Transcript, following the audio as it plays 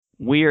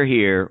We are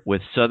here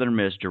with Southern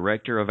Miss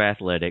Director of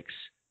Athletics,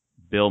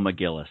 Bill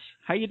McGillis.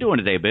 How you doing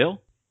today,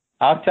 Bill?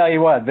 I'll tell you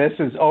what, this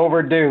is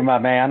overdue, my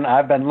man.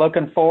 I've been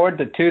looking forward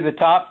to the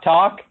Top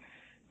talk.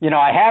 You know,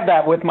 I have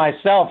that with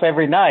myself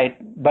every night,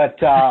 but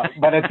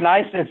it's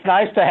nice. It's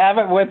nice to have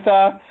it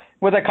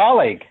with a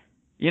colleague.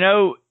 You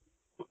know,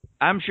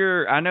 I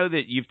know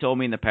that you've told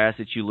me in the past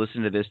that you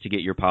listen to this to get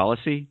your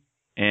policy,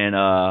 and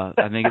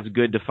I think it's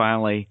good to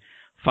finally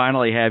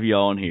have you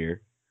on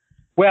here.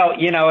 Well,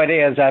 you know, it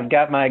is. I've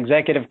got my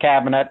executive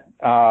cabinet.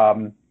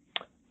 I've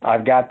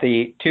got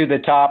the To the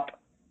Top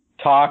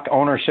talk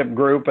ownership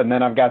group, and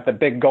then I've got the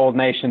Big Gold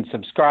Nation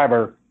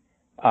subscriber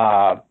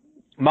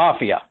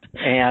mafia,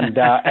 and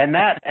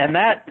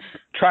that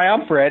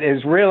triumvirate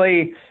is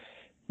really,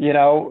 you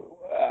know,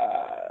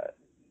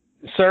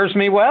 serves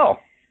me well.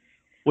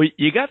 Well,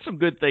 you got some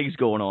good things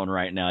going on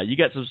right now. You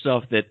got some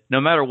stuff that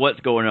no matter what's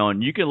going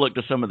on, you can look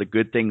to some of the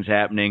good things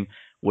happening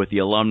with the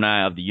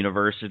alumni of the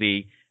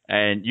university.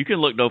 And you can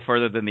look no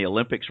further than the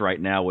Olympics right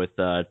now with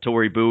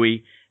Tori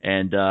Bowie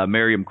and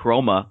Miriam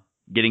Kroma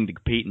getting to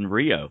compete in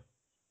Rio.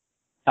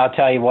 I'll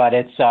tell you what,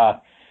 it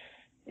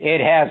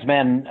has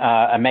been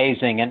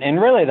amazing,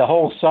 and really the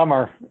whole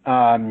summer,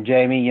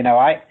 Jamie. You know,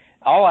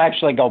 I'll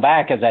actually go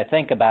back as I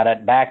think about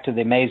it, back to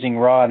the amazing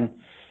run,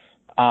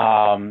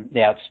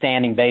 the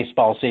outstanding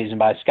baseball season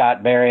by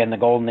Scott Berry and the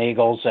Golden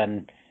Eagles,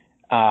 and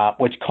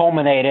which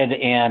culminated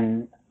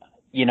in,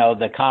 you know,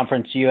 the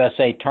Conference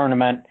USA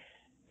tournament.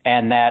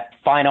 And that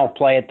final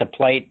play at the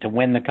plate to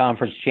win the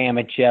conference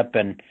championship,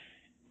 and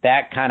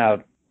that kind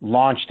of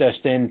launched us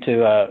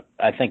into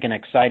I think an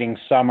exciting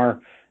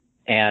summer.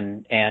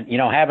 And you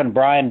know, having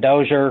Brian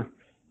Dozier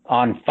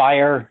on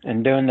fire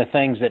and doing the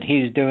things that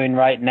he's doing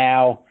right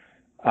now,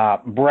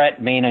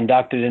 Brett being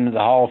inducted into the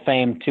Hall of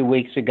Fame 2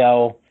 weeks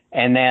ago,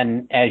 and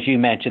then as you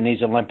mentioned,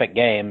 these Olympic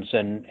Games,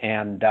 and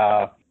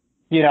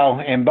you know,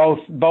 and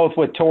both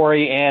with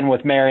Tori and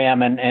with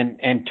Miriam,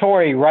 and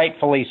Tori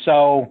rightfully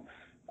so.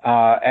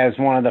 As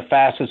one of the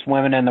fastest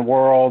women in the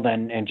world,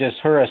 and just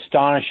her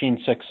astonishing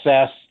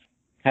success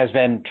has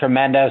been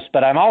tremendous.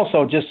 But I'm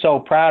also just so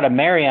proud of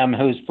Miriam,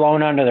 who's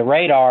flown under the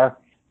radar,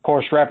 of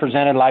course,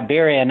 represented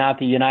Liberia, not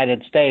the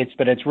United States,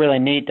 but it's really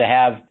neat to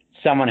have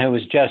someone who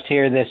was just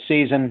here this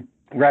season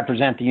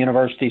represent the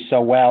university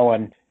so well.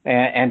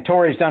 And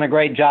Tori's done a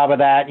great job of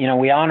that. You know,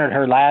 we honored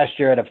her last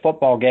year at a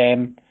football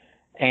game,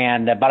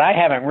 but I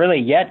haven't really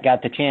yet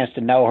got the chance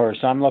to know her,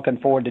 so I'm looking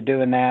forward to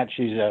doing that.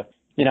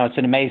 You know, it's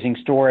an amazing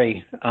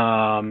story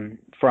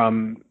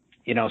from,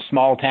 you know,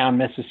 small town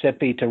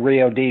Mississippi to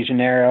Rio de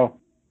Janeiro,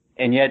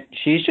 and yet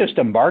she's just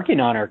embarking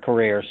on her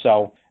career.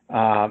 So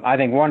I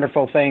think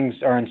wonderful things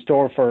are in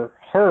store for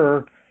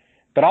her.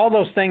 But all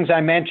those things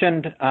I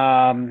mentioned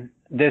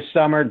this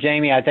summer,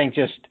 Jamie, I think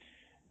just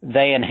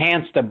they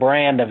enhance the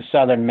brand of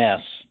Southern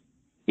Miss.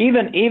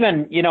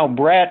 Even you know,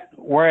 Brett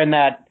wearing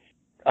that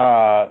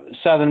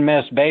Southern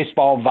Miss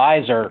baseball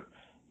visor,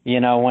 you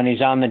know, when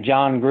he's on the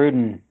John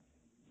Gruden,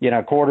 you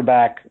know,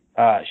 quarterback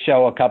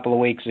show a couple of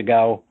weeks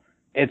ago.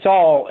 It's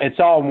all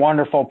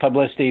wonderful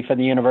publicity for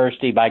the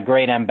university by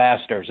great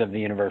ambassadors of the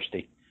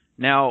university.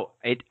 Now,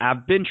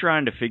 I've been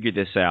trying to figure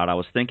this out. I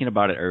was thinking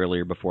about it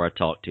earlier before I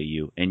talked to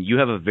you, and you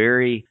have a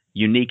very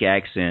unique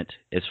accent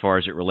as far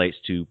as it relates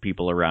to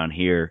people around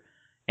here.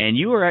 And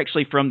you are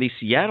actually from the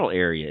Seattle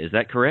area. Is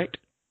that correct?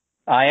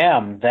 I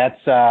am.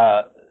 That's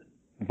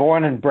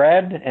born and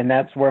bred, and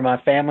that's where my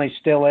family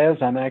still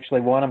is. I'm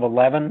actually one of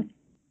 11.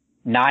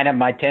 9 of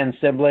my 10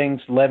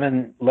 siblings live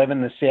in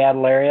the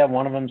Seattle area.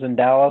 One of them's in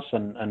Dallas,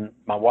 and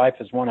my wife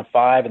is one of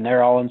 5, and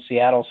they're all in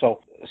Seattle.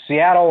 So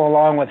Seattle,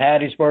 along with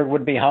Hattiesburg,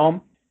 would be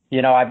home.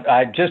 You know,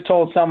 I just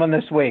told someone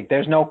this week,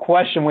 there's no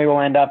question we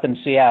will end up in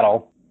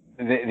Seattle.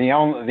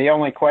 The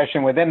only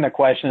question within the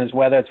question is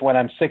whether it's when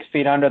I'm 6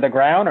 feet under the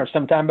ground or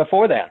sometime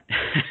before then.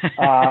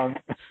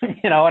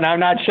 You know, and I'm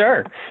not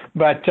sure.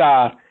 But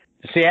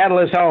Seattle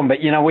is home.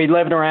 But, you know, we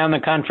lived around the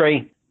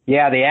country.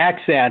 Yeah, the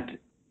accent,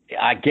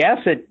 I guess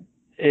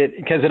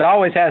because it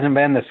always hasn't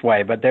been this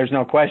way, but there's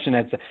no question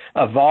it's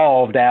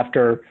evolved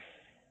after,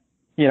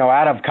 you know,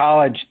 out of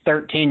college,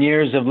 13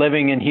 years of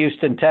living in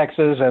Houston,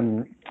 Texas,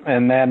 and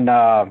then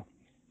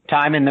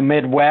time in the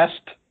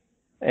Midwest,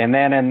 and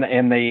then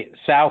in the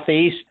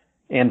Southeast,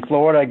 in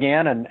Florida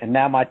again, and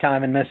now my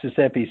time in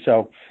Mississippi.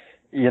 So,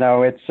 you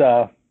know, it's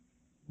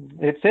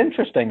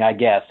interesting, I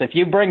guess. If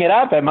you bring it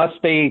up, it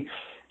must be,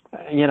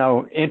 you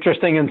know,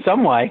 interesting in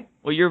some way.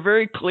 Well, you're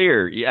very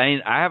clear. I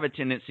mean, I have a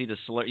tendency to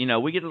slur. You know,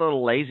 we get a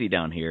little lazy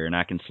down here, and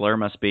I can slur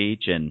my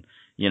speech, and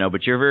you know,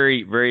 but you're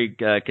very, very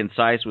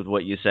concise with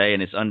what you say,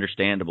 and it's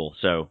understandable.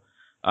 So,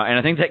 and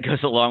I think that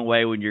goes a long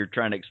way when you're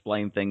trying to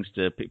explain things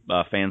to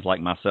fans like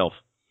myself.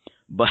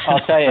 But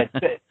I'll tell you,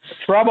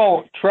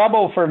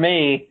 trouble for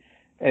me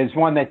is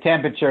when the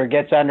temperature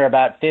gets under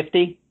about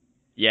 50.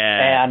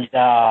 Yeah. And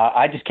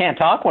I just can't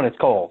talk when it's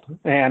cold.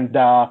 And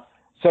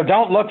so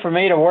don't look for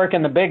me to work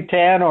in the Big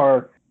Ten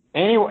or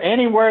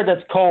anywhere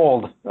that's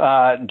cold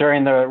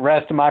during the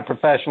rest of my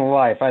professional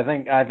life. I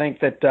think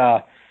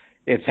that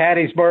it's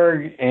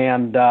Hattiesburg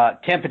and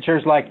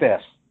temperatures like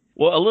this.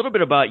 Well, a little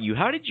bit about you.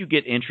 How did you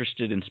get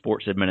interested in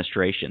sports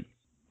administration?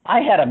 I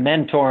had a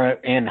mentor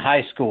in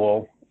high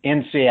school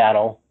in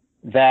Seattle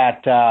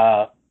that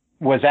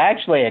was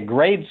actually a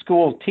grade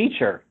school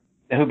teacher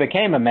who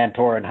became a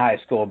mentor in high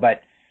school.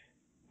 But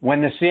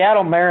when the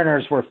Seattle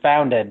Mariners were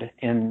founded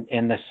in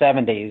the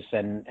 70s,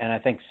 and I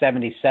think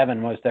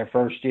 77 was their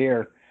first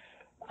year,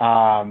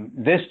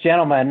 this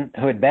gentleman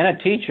who had been a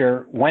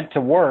teacher went to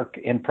work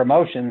in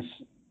promotions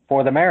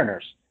for the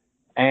Mariners.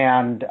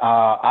 And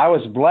I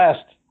was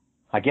blessed,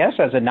 I guess,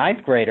 as a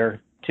ninth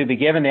grader to be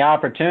given the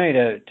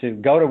opportunity to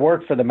go to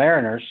work for the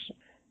Mariners.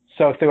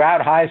 So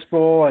throughout high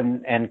school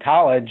and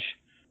college,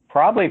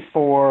 probably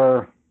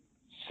for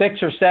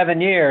 6 or 7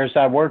 years,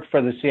 I worked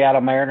for the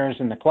Seattle Mariners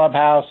in the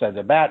clubhouse as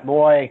a bat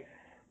boy.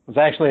 Was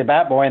actually a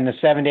bat boy in the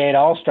 78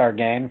 All-Star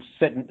game,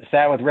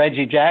 sat with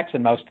Reggie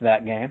Jackson most of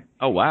that game.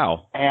 Oh,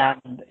 wow.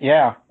 And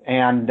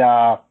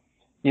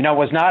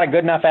was not a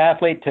good enough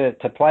athlete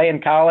to play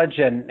in college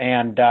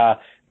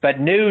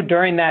but knew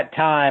during that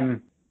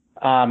time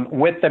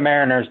with the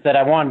Mariners that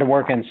I wanted to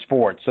work in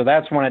sports. So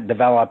that's when it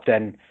developed.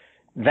 And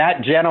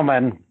that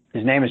gentleman,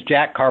 his name is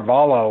Jack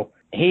Carvalho,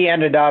 he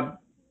ended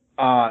up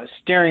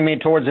steering me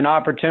towards an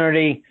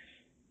opportunity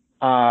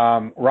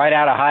right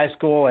out of high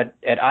school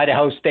at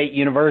Idaho State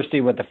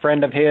University with a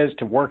friend of his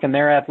to work in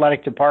their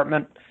athletic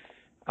department,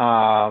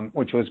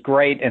 which was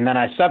great. And then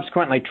I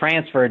subsequently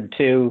transferred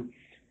to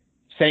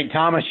St.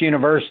 Thomas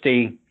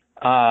University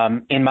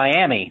in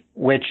Miami,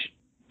 which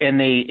in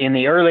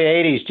the early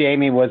 80s,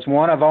 Jamie, was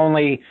one of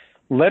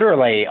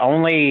literally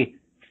only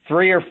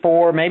 3 or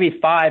 4, maybe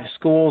 5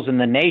 schools in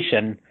the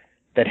nation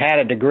that had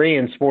a degree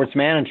in sports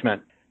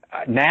management.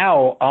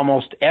 Now,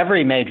 almost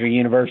every major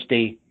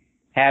university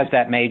has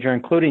that major,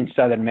 including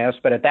Southern Miss,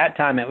 but at that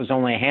time it was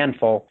only a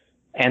handful.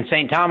 And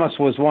St. Thomas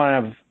was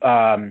one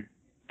of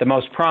the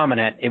most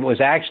prominent. It was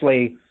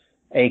actually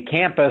a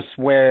campus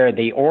where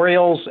the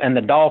Orioles and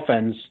the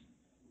Dolphins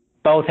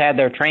both had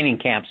their training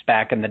camps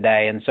back in the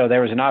day. And so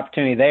there was an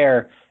opportunity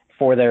there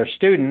for their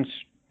students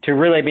to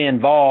really be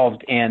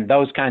involved in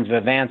those kinds of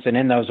events and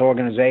in those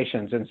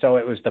organizations. And so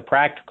it was the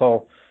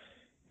practical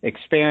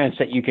experience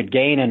that you could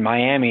gain in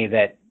Miami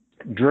that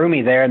drew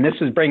me there. And this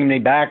is bringing me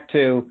back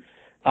to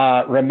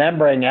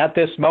remembering at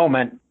this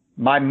moment,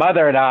 my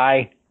mother and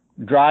I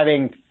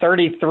driving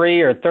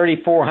 33 or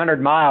 3,400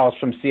 miles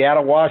from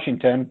Seattle,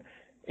 Washington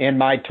in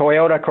my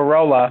Toyota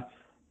Corolla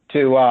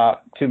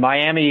to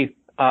Miami,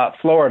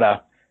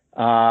 Florida,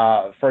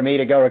 for me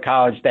to go to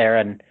college there.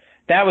 And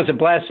that was a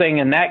blessing,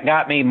 and that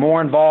got me more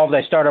involved.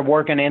 I started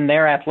working in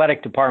their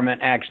athletic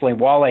department, actually,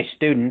 while a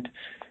student,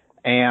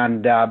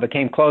 and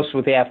became close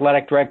with the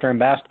athletic director and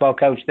basketball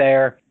coach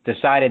there.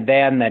 Decided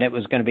then that it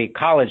was going to be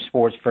college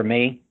sports for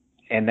me,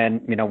 and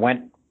then,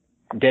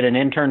 did an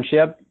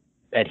internship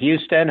at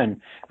Houston.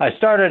 And I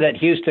started at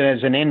Houston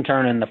as an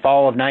intern in the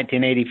fall of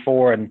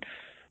 1984, and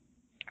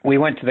we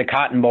went to the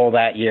Cotton Bowl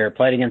that year,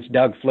 played against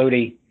Doug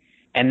Flutie.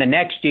 And the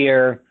next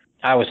year,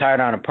 I was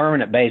hired on a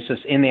permanent basis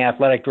in the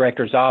athletic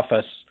director's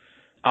office.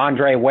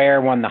 Andre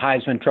Ware won the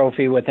Heisman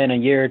Trophy within a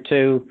year or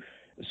two.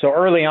 So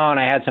early on,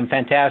 I had some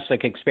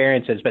fantastic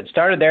experiences, but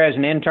started there as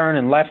an intern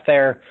and left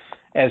there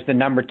as the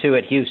number 2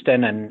 at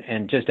Houston,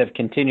 and just have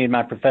continued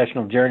my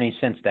professional journey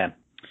since then.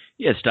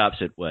 Yeah, it stops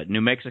at what?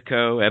 New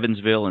Mexico,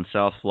 Evansville, and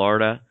South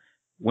Florida.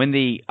 When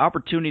the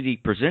opportunity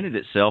presented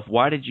itself,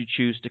 why did you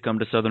choose to come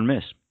to Southern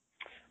Miss?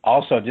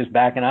 Also, just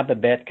backing up a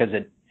bit, because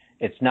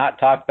it's not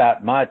talked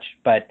about much,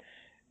 but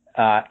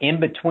in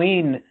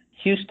between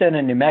Houston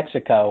and New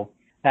Mexico,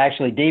 I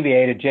actually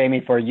deviated,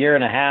 Jamie, for a year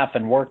and a half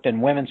and worked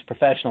in women's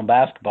professional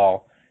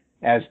basketball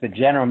as the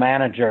general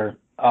manager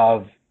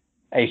of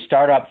a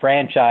startup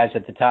franchise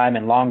at the time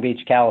in Long Beach,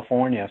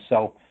 California.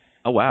 So,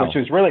 oh, wow. Which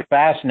was really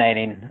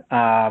fascinating.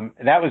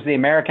 That was the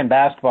American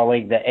Basketball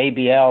League, the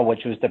ABL,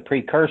 which was the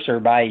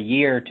precursor by a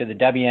year to the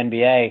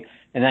WNBA,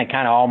 and then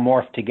kind of all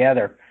morphed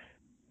together.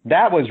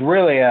 That was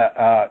really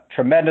a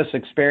tremendous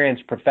experience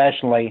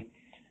professionally,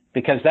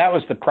 because that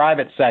was the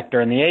private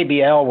sector, and the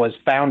ABL was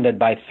founded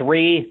by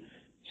 3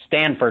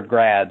 Stanford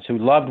grads who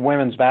loved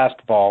women's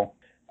basketball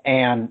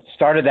and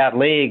started that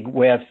league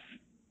with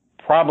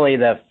probably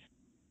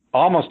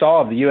almost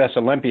all of the U.S.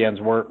 Olympians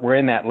were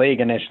in that league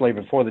initially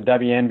before the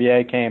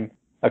WNBA came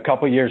a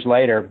couple years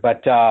later.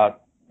 But that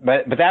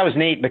was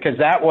neat, because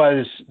that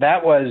was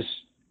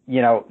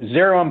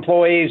 0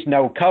 employees,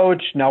 no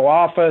coach, no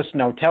office,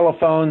 no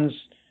telephones,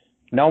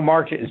 no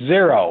market,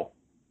 0.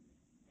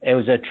 It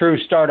was a true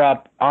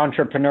startup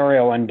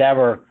entrepreneurial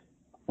endeavor,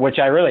 which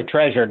I really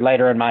treasured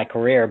later in my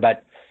career.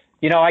 But,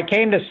 I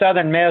came to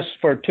Southern Miss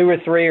for 2 or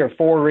 3 or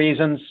 4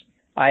 reasons.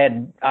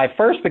 I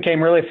first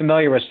became really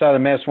familiar with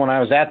Southern Miss when I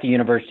was at the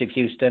University of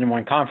Houston.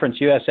 When Conference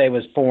USA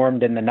was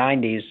formed in the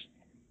 90s,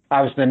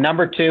 I was the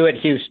number 2 at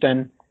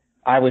Houston.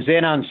 I was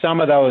in on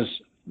some of those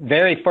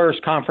very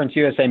first Conference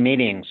USA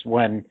meetings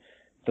when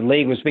the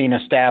league was being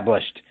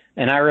established.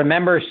 And I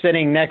remember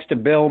sitting next to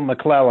Bill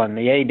McClellan,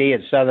 the AD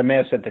at Southern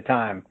Miss at the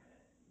time.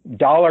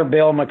 Dollar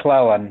Bill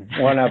McClellan,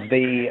 one of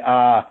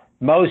the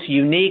most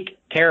unique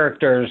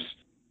characters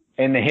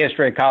in the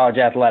history of college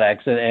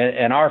athletics.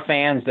 And our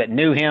fans that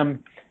knew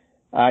him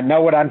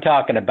know what I'm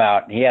talking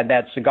about. He had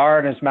that cigar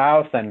in his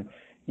mouth, and,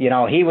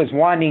 he was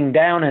winding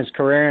down his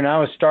career, and I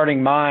was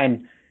starting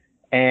mine.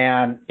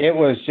 And it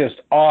was just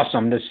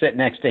awesome to sit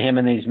next to him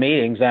in these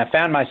meetings. And I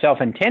found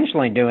myself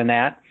intentionally doing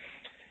that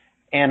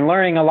and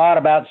learning a lot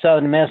about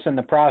Southern Miss in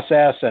the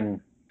process.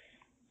 And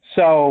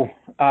so,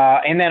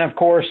 and then, of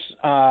course,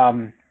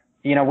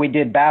 we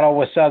did battle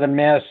with Southern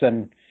Miss.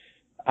 And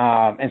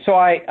so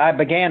I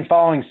began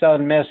following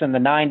Southern Miss in the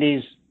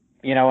 90s,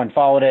 and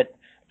followed it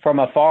from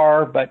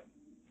afar, but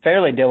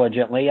fairly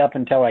diligently up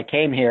until I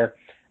came here.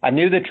 I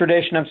knew the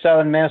tradition of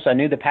Southern Miss. I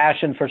knew the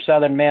passion for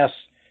Southern Miss.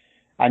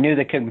 I knew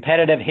the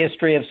competitive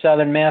history of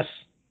Southern Miss,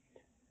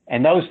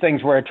 and those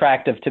things were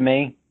attractive to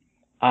me.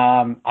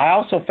 I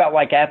also felt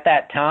like at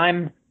that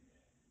time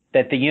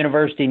that the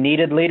university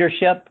needed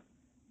leadership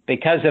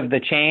because of the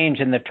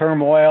change and the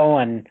turmoil,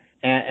 and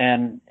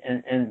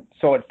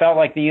so it felt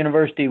like the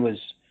university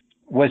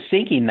was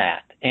seeking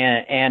that,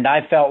 and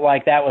I felt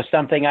like that was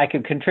something I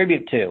could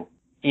contribute to.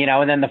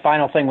 And then the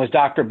final thing was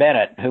Dr.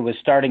 Bennett, who was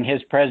starting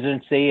his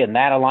presidency, and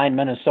that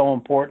alignment is so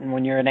important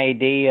when you're an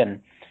AD.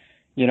 And,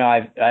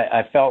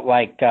 I felt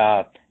like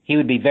he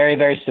would be very,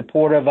 very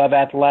supportive of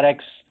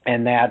athletics,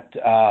 and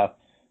that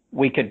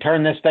we could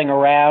turn this thing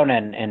around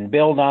and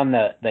build on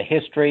the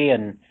history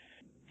and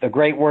the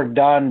great work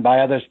done by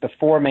others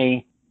before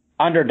me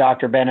under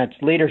Dr. Bennett's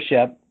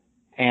leadership,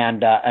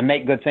 and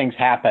make good things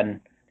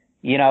happen.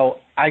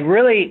 I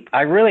really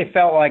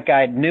felt like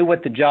I knew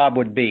what the job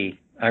would be.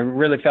 I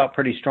really felt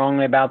pretty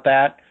strongly about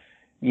that.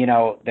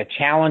 The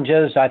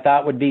challenges I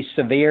thought would be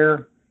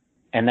severe,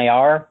 and they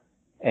are,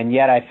 and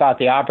yet I thought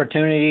the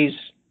opportunities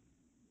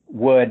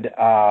would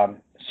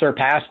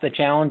surpass the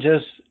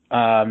challenges,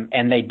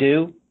 and they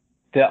do.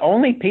 The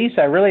only piece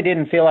I really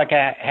didn't feel like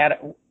I had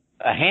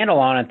a handle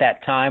on at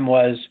that time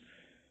was,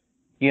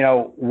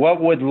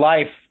 what would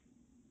life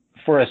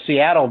for a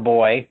Seattle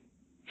boy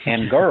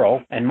and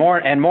girl, and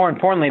more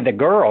importantly, the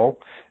girl,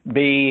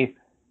 be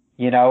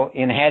in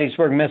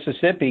Hattiesburg,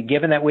 Mississippi,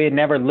 given that we had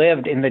never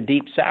lived in the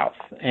Deep South.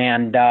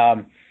 And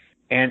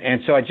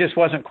so I just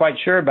wasn't quite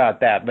sure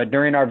about that. But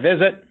during our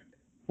visit,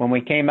 when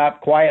we came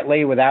up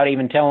quietly without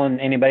even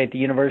telling anybody at the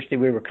university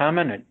we were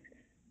coming,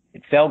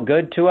 it felt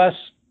good to us,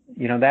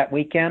 that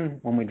weekend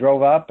when we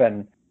drove up.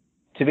 And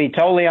to be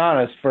totally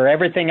honest, for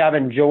everything I've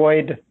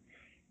enjoyed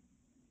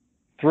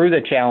through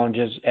the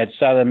challenges at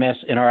Southern Miss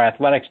in our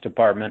athletics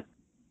department,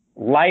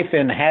 life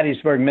in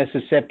Hattiesburg,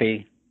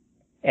 Mississippi,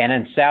 and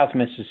in South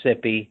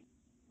Mississippi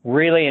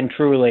really and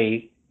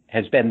truly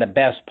has been the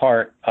best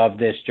part of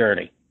this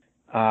journey.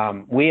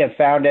 We have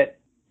found it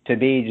to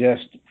be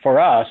for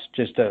us,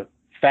 a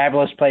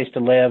fabulous place to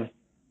live,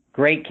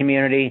 great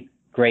community,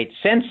 great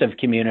sense of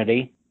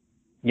community,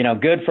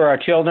 good for our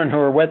children who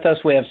are with us.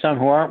 We have some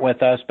who aren't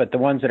with us, but the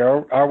ones that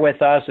are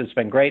with us, it's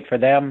been great for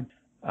them.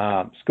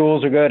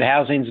 Schools are good,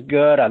 housing's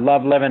good. I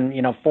love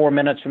living, 4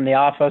 minutes from the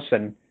office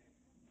and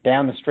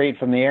down the street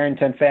from the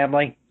Arrington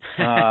family.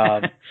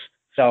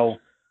 So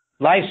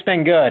life's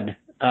been good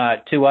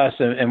to us,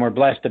 and we're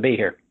blessed to be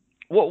here.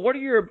 What are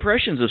your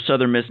impressions of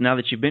Southern Miss now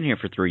that you've been here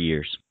for 3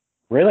 years?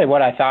 Really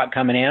what I thought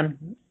coming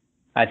in.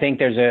 I think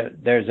there's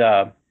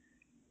a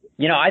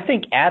I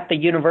think at the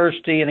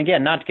university, and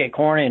again, not to get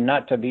corny and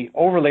not to be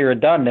overly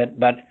redundant,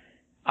 but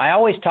I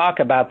always talk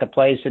about the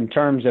place in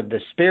terms of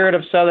the spirit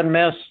of Southern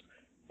Miss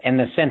and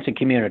the sense of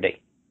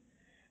community.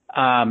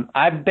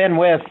 I've been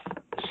with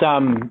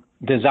some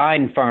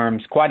design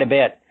firms quite a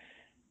bit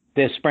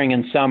this spring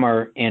and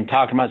summer in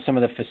talking about some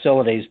of the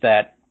facilities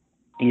that,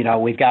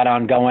 we've got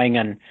ongoing,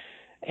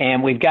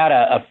 and we've got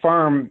a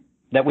firm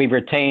that we've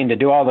retained to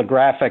do all the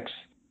graphics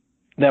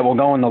that will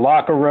go in the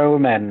locker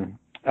room and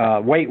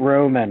weight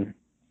room and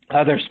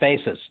other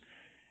spaces.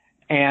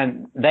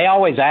 And they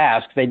always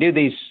ask, they do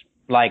these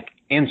like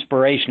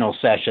inspirational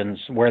sessions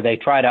where they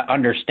try to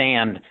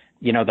understand,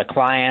 the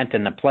client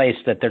and the place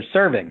that they're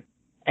serving.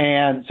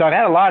 And so I've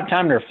had a lot of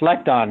time to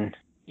reflect on,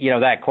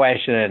 that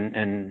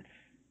question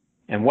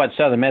and what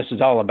Southern Miss is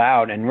all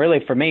about. And really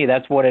for me,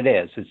 that's what it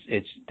is.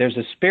 It's there's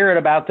a spirit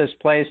about this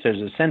place. There's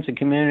a sense of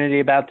community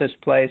about this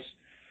place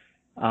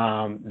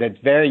that's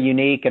very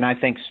unique and I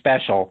think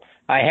special.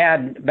 I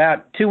had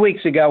about 2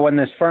 weeks ago when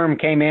this firm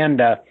came in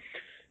to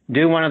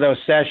do one of those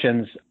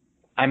sessions,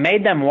 I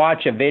made them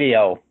watch a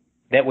video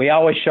that we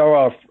always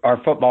show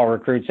our football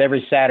recruits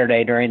every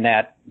Saturday during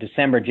that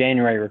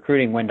December-January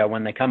recruiting window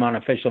when they come on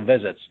official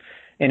visits.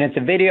 And it's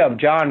a video of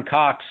John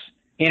Cox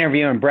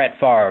interviewing Brett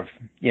Favre,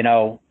 in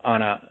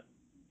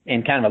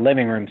kind of a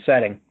living room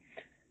setting.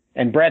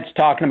 And Brett's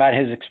talking about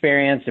his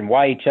experience and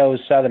why he chose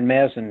Southern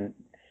Miss.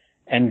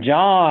 And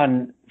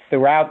John,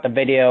 throughout the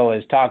video,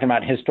 is talking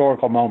about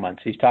historical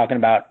moments. He's talking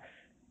about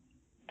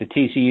the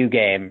TCU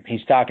game.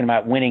 He's talking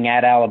about winning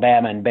at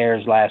Alabama in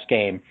Bears' last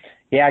game.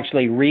 He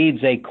actually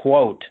reads a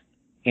quote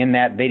in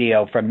that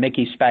video from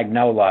Mickey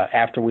Spagnola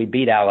after we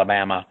beat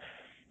Alabama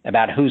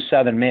about who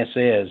Southern Miss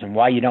is and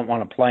why you don't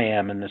want to play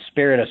him and the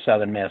spirit of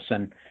Southern Miss.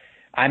 And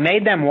I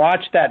made them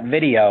watch that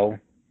video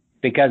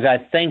because I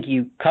think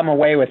you come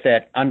away with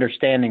it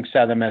understanding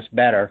Southern Miss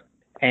better.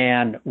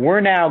 And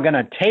we're now going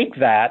to take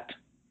that,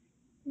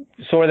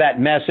 sort of that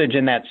message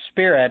and that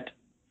spirit,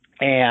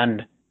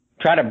 and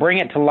try to bring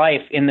it to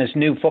life in this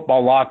new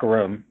football locker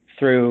room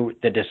through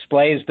the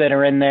displays that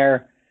are in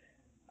there,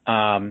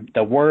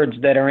 the words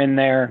that are in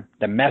there,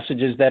 the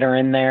messages that are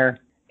in there.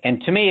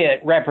 And to me,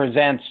 it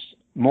represents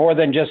more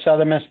than just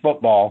Southern Miss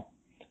football.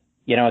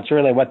 You know, it's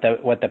really what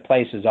the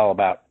place is all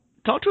about.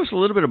 Talk to us a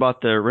little bit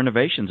about the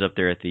renovations up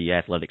there at the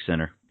Athletic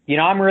Center. You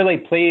know, I'm really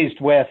pleased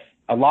with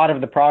a lot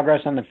of the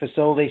progress on the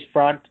facilities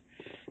front.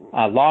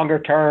 Longer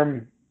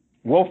term,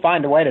 we'll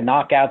find a way to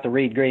knock out the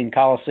Reed Green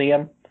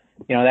Coliseum.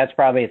 You know, that's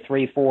probably a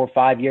 3, 4,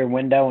 5-year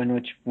window in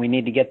which we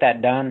need to get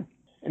that done.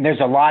 And there's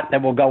a lot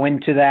that will go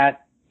into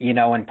that, you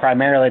know, and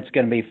primarily it's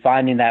going to be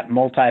finding that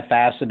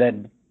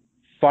multifaceted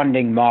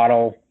funding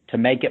model to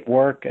make it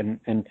work.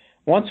 And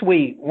once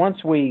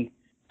we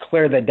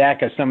clear the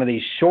deck of some of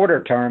these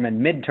shorter term and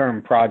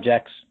midterm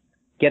projects,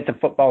 get the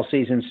football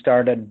season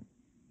started,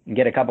 and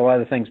get a couple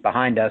other things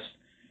behind us,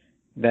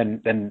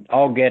 then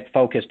I'll get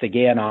focused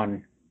again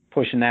on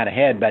pushing that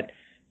ahead. But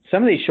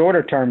some of these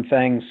shorter term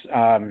things,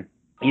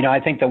 you know, I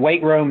think the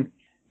weight room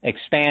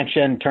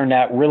expansion turned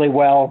out really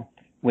well.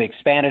 We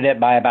expanded it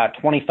by about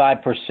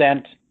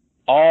 25%,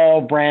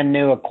 all brand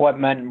new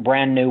equipment,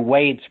 brand new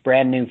weights,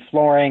 brand new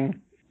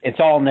flooring. It's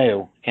all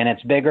new and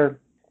it's bigger.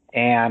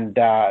 And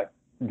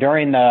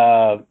during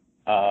the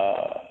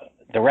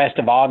rest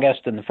of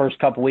August and the first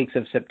couple weeks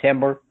of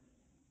September,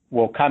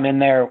 we'll come in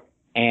there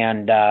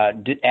and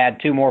add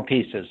 2 more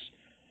pieces.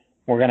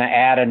 We're going to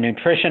add a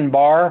nutrition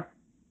bar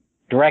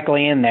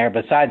directly in there,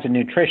 besides a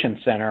nutrition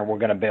center we're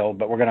going to build,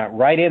 but we're going to,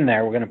 right in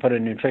there, we're going to put a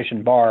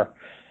nutrition bar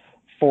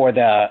for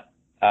the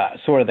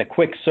sort of the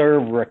quick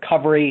serve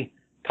recovery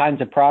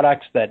kinds of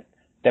products that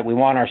we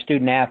want our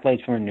student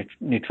athletes from a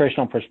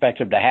nutritional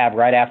perspective to have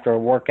right after a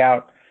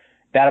workout.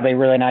 That'll be a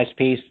really nice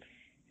piece.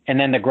 And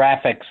then the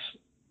graphics,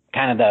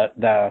 kind of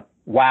the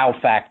wow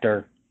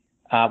factor,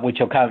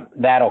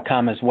 that'll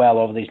come as well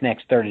over these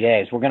next 30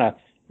 days. We're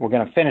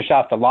gonna finish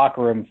off the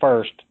locker room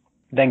first,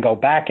 then go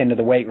back into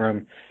the weight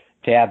room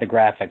to add the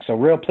graphics. So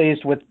real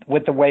pleased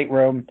with the weight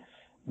room.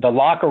 The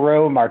locker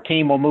room, our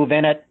team will move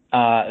in it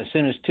as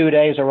soon as 2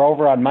 days are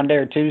over on Monday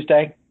or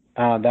Tuesday.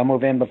 They'll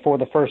move in before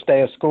the first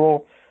day of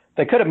school.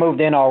 They could have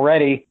moved in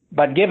already,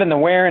 but given the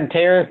wear and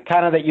tear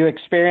kind of that you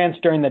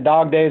experienced during the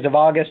dog days of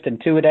August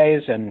and 2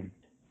 days, and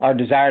our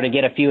desire to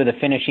get a few of the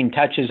finishing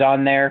touches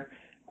on there,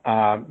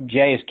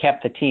 Jay has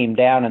kept the team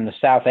down in the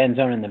south end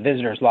zone in the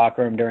visitors'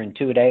 locker room during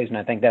 2 days, and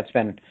I think that's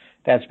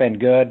been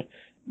good.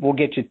 We'll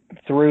get you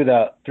through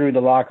the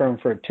locker room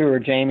for a tour,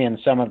 Jamie, and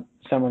some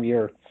of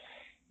your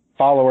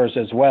followers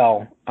as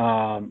well.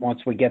 Once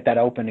we get that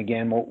open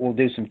again, we'll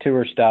do some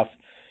tour stuff.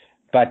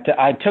 But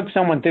I took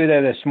someone through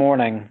there this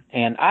morning,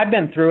 and I've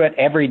been through it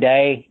every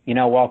day, you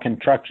know, while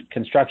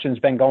construction's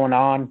been going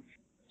on.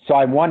 So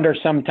I wonder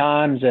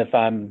sometimes if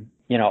I'm,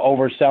 you know,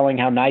 overselling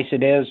how nice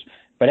it is.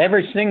 But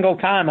every single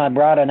time I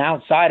brought an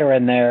outsider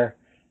in there,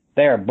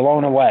 they're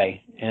blown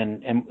away.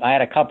 And I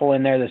had a couple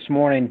in there this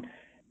morning,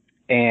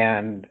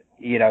 and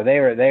you know, they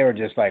were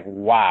just like,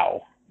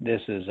 wow,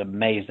 this is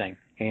amazing.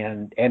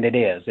 And it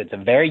is. It's a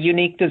very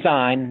unique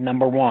design,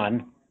 number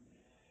one.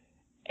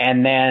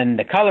 And then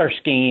the color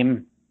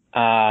scheme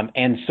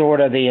and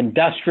sort of the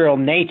industrial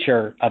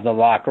nature of the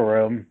locker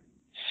room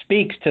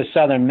speaks to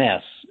Southern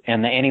Miss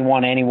and the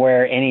anyone,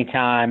 anywhere,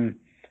 anytime,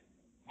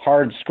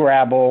 hard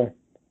scrabble,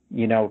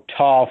 you know,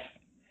 tough,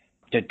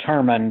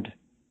 determined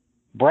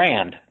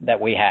brand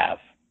that we have.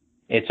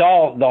 The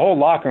whole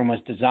locker room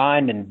was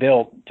designed and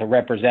built to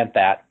represent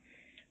that.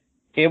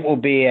 It will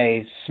be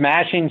a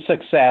smashing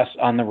success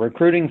on the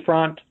recruiting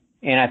front,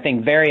 and I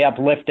think very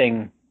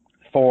uplifting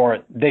for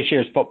this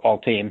year's football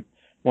team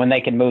when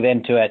they can move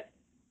into it,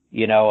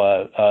 you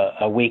know,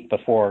 a week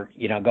before,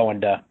 you know,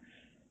 going to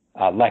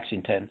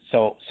Lexington.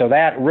 So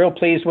that, real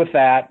pleased with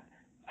that.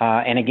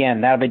 And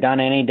again, that'll be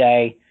done any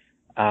day.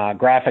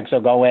 Graphics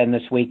will go in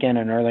this weekend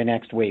and early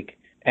next week.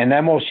 And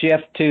then we'll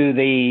shift to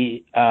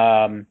the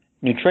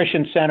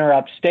nutrition center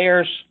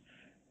upstairs,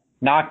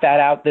 knock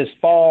that out this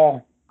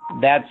fall.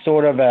 That's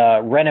sort of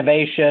a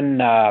renovation,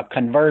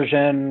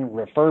 conversion,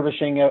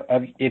 refurbishing,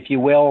 of, if you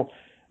will,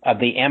 of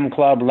the M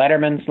Club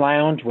Letterman's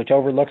Lounge, which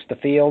overlooks the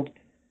field.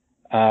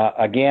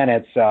 Again,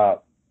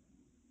 it's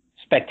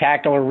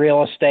spectacular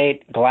real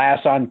estate, glass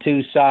on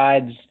 2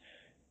 sides.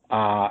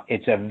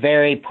 It's a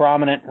very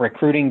prominent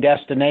recruiting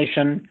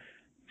destination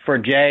for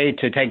Jay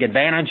to take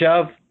advantage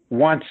of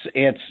once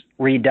it's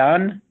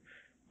redone.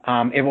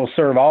 It will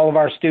serve all of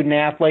our student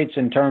athletes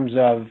in terms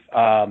of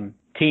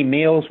team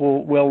meals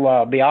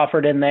will be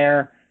offered in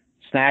there.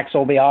 Snacks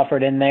will be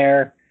offered in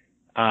there.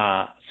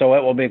 So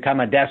it will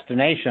become a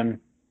destination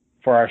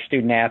for our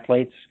student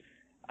athletes.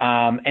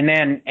 And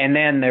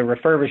then the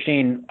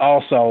refurbishing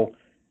also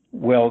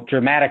will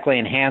dramatically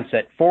enhance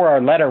it for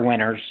our letter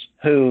winners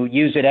who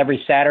use it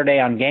every Saturday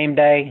on game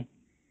day.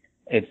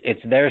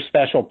 It's their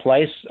special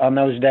place on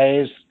those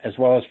days, as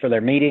well as for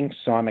their meetings.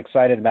 So I'm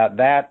excited about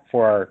that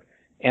for our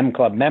M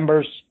Club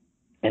members.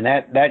 And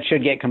that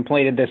should get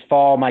completed this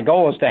fall. My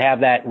goal is to have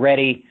that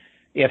ready,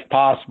 if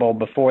possible,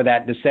 before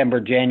that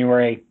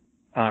December-January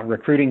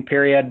recruiting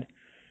period.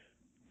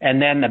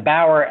 And then the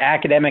Bauer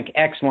Academic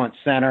Excellence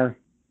Center,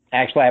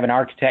 actually I have an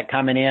architect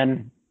coming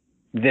in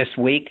this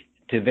week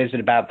to visit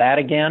about that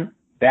again.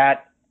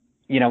 That,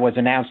 was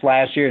announced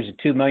last year as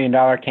a $2 million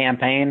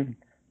campaign.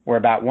 We're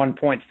about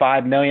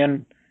 $1.5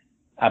 million.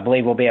 I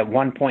believe we'll be at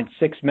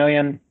 $1.6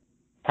 million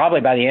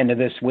probably by the end of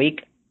this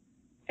week.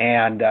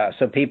 And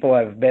so people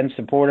have been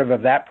supportive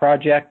of that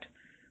project.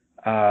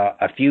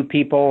 A few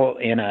people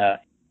in a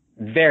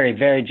very,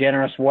 very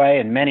generous way,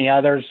 and many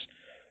others,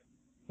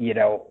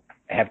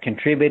 have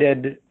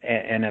contributed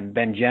and have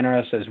been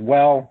generous as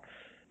well.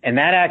 And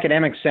that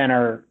academic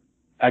center,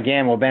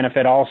 again, will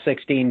benefit all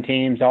 16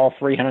 teams, all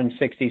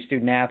 360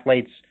 student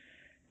athletes.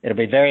 It'll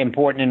be very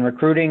important in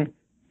recruiting,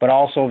 but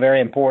also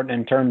very important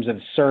in terms of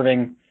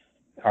serving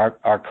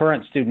our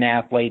current student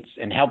athletes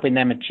and helping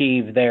them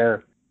achieve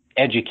their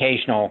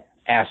educational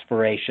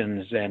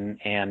aspirations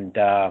and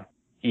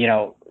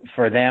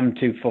for them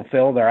to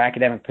fulfill their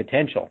academic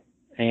potential.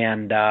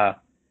 And the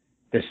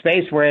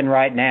space we're in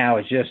right now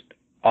is just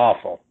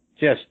awful,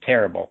 just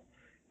terrible.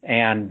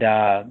 And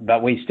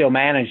but we still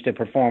manage to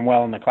perform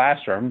well in the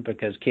classroom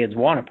because kids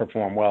want to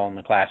perform well in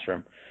the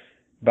classroom.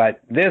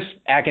 But this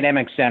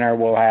academic center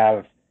will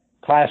have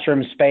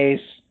classroom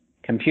space,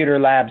 computer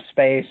lab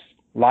space,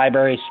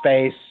 library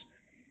space,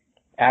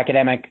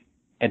 academic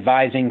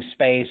advising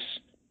space,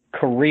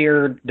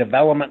 career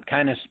development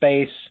kind of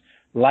space,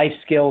 life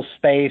skills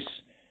space,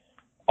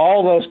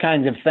 all those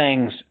kinds of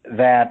things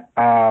that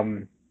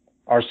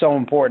are so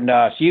important to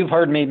us. You've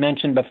heard me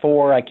mention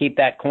before, I keep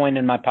that coin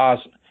in my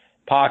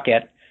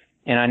pocket,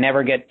 and I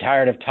never get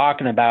tired of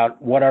talking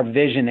about what our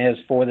vision is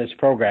for this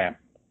program.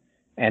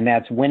 And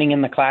that's winning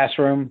in the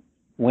classroom,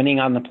 winning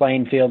on the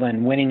playing field,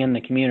 and winning in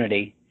the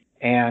community.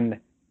 And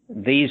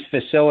these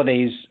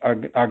facilities are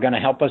going to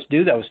help us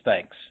do those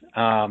things.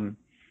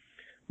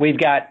 We've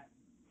got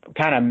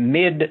kind of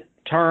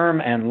mid-term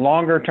and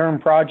longer-term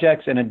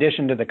projects in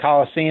addition to the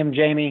Coliseum,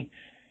 Jamie.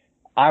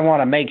 I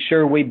want to make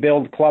sure we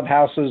build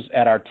clubhouses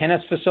at our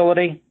tennis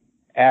facility,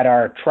 at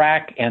our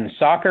track and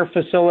soccer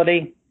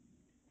facility,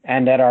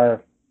 and at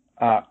our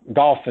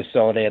golf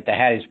facility at the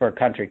Hattiesburg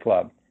Country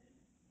Club.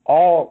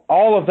 All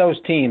of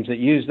those teams that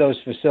use those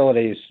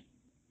facilities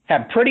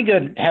have pretty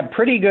good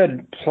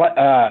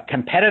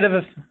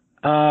competitive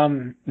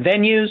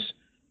venues,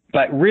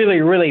 but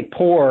really, really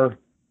poor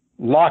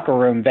locker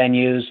room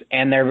venues,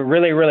 and they're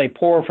really, really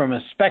poor from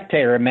a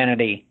spectator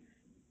amenity,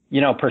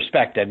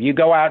 perspective. You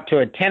go out to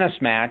a tennis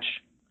match,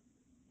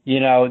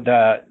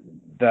 the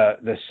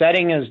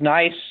setting is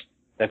nice,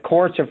 the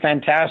courts are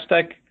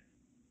fantastic,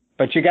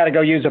 but you got to go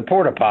use a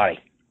porta potty,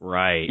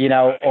 right?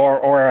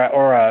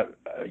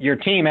 Your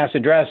team has to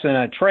dress in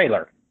a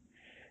trailer,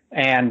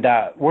 and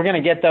we're going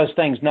to get those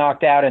things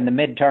knocked out in the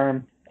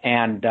midterm,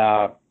 and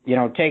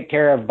take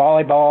care of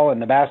volleyball and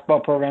the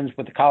basketball programs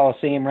with the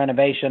Coliseum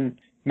renovation.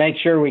 Make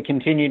sure we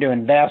continue to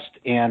invest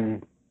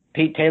in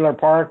Pete Taylor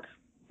Park.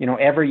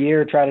 Every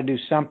year try to do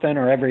something,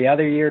 or every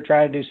other year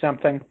try to do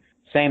something.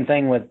 Same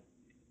thing with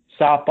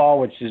softball,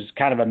 which is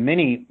kind of a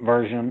mini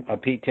version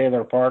of Pete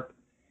Taylor Park.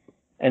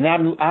 And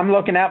I'm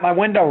looking out my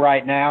window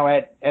right now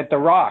at the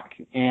Rock,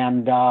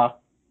 and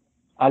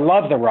I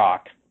love the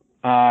Rock.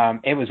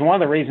 It was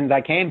one of the reasons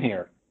I came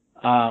here.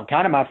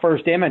 Kind of my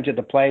first image of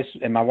the place,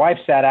 and my wife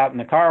sat out in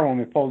the car when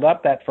we pulled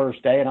up that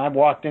first day, and I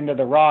walked into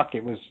the Rock.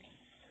 It was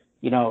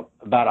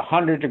about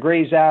 100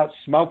 degrees out,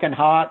 smoking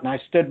hot, and I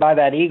stood by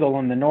that eagle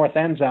in the north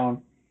end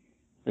zone.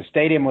 The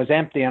stadium was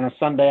empty on a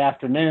Sunday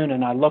afternoon,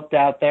 and I looked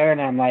out there,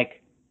 and I'm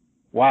like,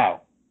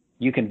 wow,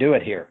 you can do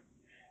it here.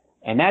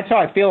 And that's how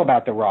I feel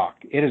about the Rock.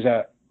 It is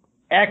a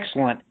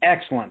excellent,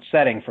 excellent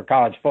setting for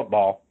college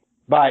football,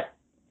 but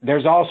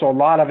there's also a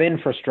lot of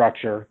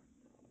infrastructure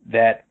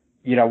that,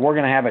 we're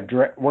going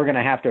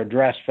to have to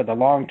address for the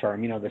long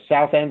term. The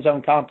South End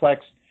Zone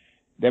complex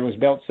that was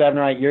built 7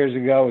 or 8 years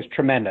ago is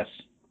tremendous.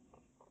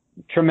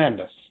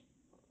 Tremendous.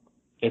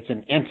 It's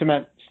an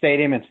intimate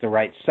stadium. It's the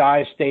right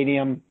size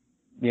stadium.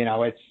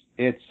 I'm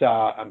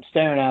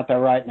staring out there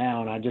right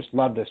now, and I just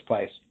love this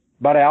place.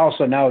 But I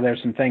also know there's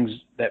some things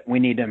that we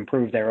need to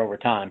improve there over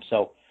time.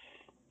 So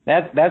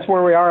that's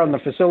where we are on the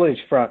facilities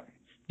front.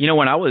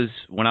 When I was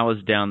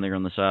down there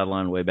on the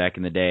sideline way back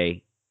in the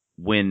day,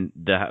 when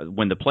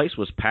the place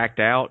was packed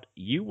out,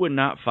 you would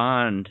not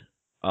find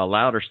a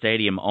louder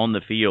stadium on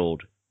the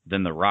field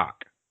than the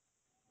Rock.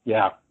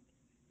 Yeah.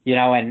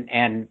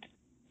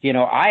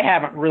 I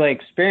haven't really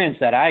experienced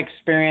that. I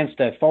experienced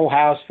a full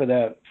house for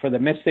the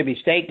Mississippi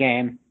State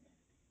game,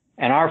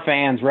 and our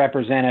fans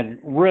represented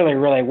really,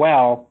 really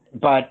well,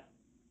 but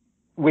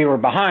we were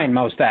behind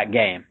most of that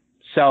game.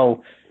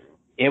 So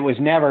it was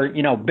never,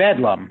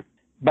 bedlam.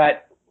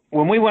 But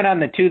when we went on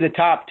the To the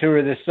Top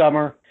tour this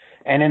summer,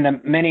 and in the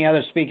many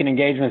other speaking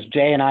engagements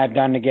Jay and I have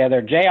done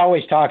together, Jay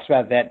always talks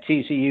about that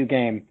TCU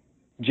game,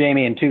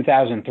 Jamie, in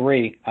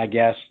 2003, I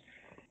guess.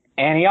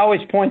 And he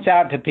always points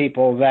out to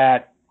people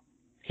that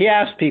he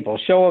asks people,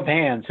 show of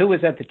hands, who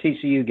was at the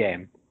TCU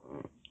game?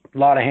 A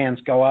lot of hands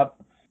go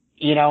up.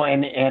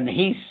 And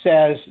he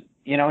says,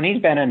 and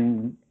he's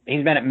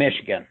been at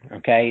Michigan,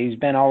 okay? He's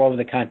been all over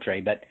the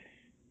country, but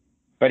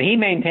he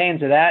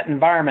maintains that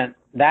environment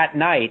that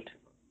night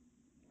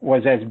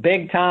was as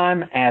big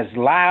time, as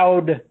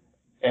loud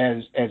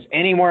as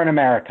anywhere in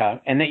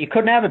America, and that you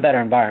couldn't have a better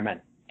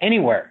environment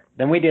anywhere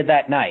than we did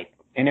that night.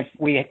 And if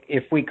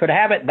we could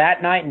have it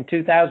that night in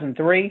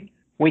 2003,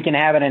 we can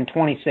have it in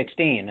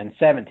 2016 and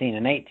 17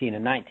 and 18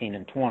 and 19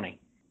 and 20.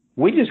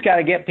 We just got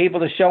to get people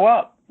to show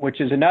up, which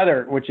is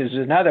another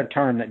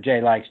term that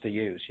Jay likes to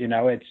use.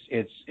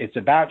 It's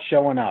about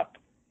showing up,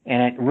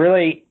 and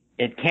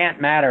it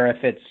can't matter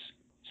if it's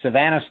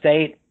Savannah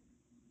State,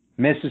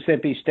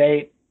 Mississippi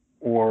State,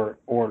 or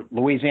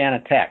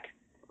Louisiana Tech.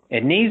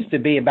 It needs to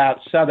be about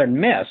Southern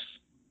Miss,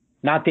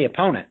 not the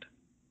opponent,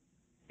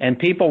 and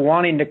people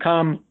wanting to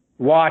come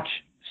watch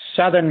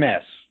Southern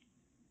Miss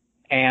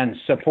and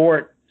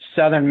support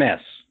Southern Miss.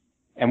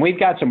 And we've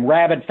got some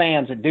rabid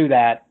fans that do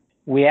that.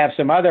 We have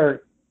some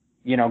other,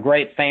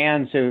 great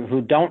fans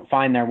who don't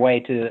find their way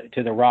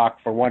to the Rock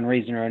for one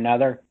reason or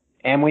another,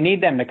 and we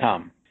need them to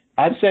come.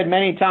 I've said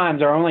many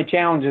times our only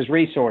challenge is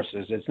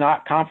resources. It's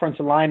not conference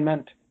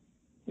alignment.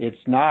 It's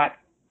not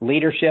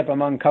leadership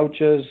among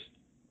coaches.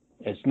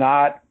 It's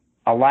not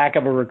a lack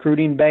of a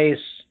recruiting base.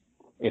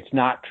 It's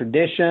not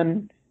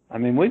tradition. I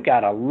mean, we've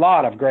got a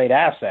lot of great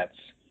assets.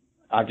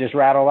 I've just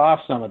rattled off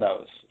some of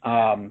those.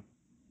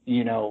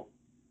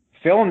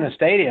 Filling the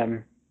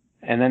stadium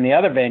and then the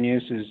other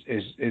venues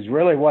is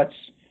really what's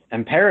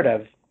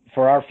imperative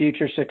for our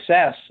future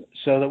success,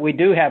 so that we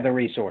do have the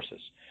resources.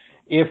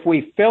 If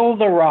we fill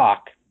the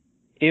Rock,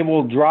 it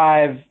will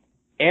drive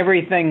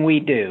everything we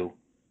do.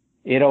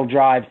 It'll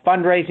drive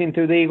fundraising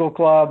through the Eagle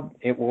Club.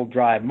 It will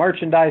drive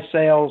merchandise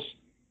sales,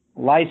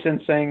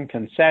 licensing,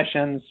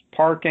 concessions,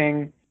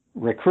 parking,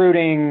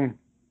 recruiting,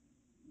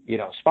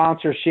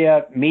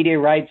 sponsorship, media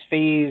rights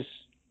fees,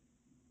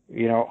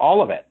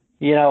 all of it.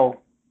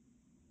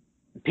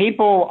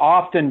 People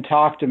often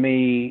talk to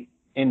me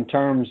in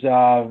terms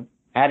of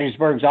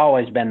Hattiesburg's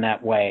always been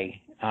that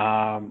way.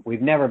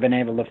 We've never been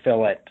able to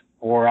fill it,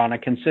 or on a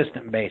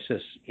consistent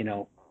basis,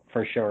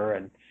 for sure.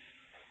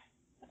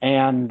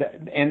 And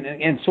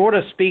sort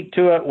of speak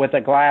to it with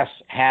a glass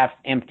half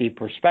empty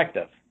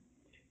perspective.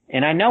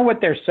 And I know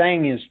what they're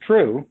saying is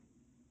true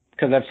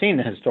because I've seen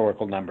the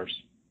historical numbers.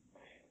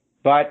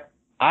 But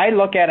I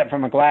look at it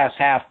from a glass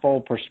half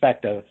full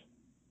perspective,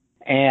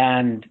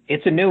 and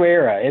it's a new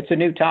era, it's a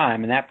new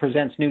time, and that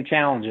presents new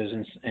challenges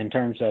in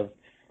terms of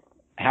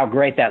how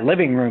great that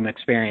living room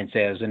experience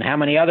is, and how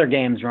many other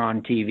games are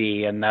on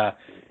TV, and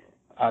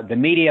the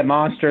media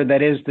monster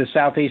that is the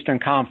Southeastern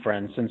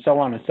Conference, and so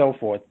on and so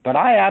forth. But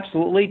I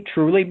absolutely,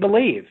 truly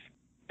believe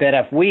that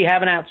if we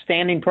have an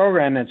outstanding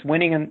program that's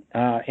winning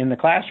in the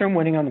classroom,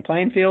 winning on the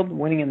playing field,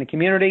 winning in the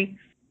community,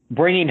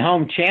 bringing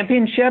home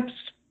championships,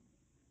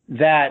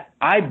 that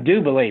I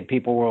do believe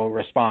people will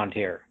respond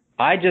here.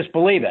 I just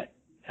believe it.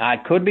 I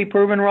could be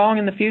proven wrong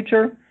in the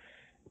future,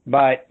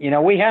 but,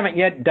 we haven't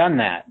yet done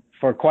that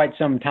for quite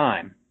some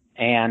time.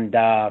 And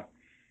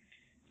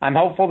I'm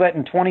hopeful that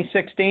in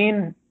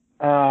 2016,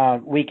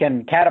 we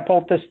can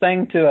catapult this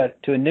thing to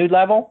a new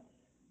level,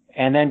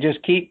 and then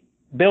just keep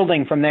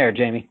building from there,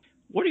 Jamie.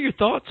 What are your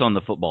thoughts on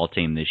the football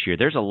team this year?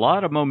 There's a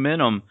lot of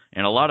momentum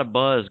and a lot of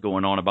buzz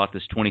going on about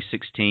this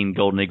 2016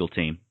 Golden Eagle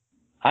team.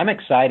 I'm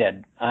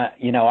excited. I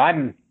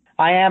am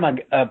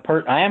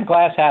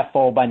glass half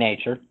full by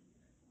nature.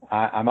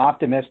 I'm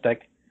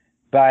optimistic,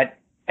 but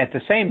at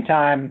the same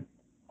time,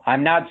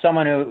 I'm not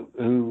someone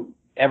who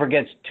ever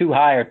gets too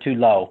high or too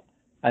low.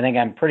 I think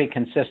I'm pretty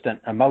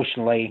consistent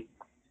emotionally,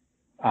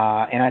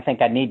 and I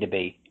think I need to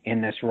be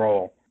in this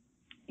role.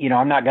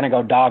 I'm not going to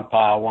go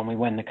dogpile when we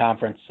win the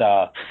conference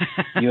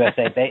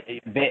USA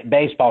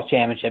baseball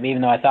championship,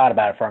 even though I thought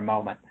about it for a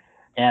moment.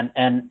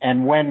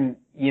 And when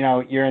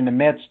you're in the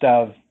midst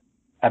of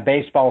a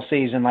baseball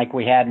season like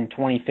we had in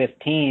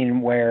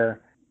 2015, where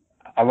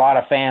a lot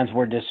of fans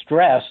were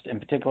distressed, in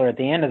particular at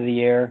the end of the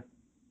year,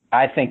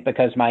 I think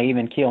because my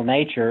even keel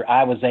nature,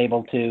 I was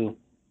able to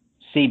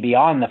see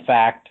beyond the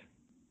fact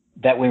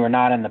that we were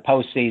not in the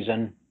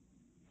postseason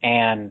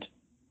and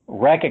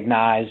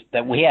recognized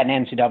that we had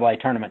an NCAA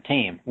tournament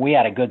team. We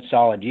had a good,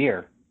 solid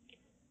year.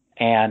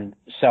 And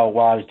so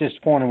while I was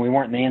disappointed we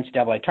weren't in the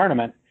NCAA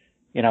tournament,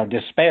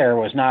 despair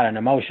was not an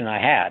emotion I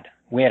had.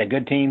 We had a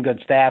good team, good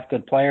staff,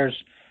 good players.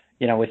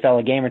 We fell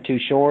a game or two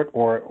short,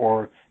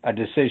 or a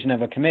decision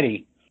of a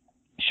committee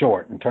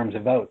short in terms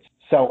of votes.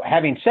 So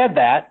having said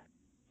that,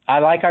 I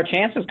like our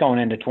chances going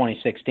into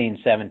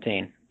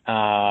 2016-17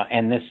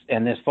 and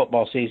this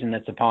football season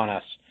that's upon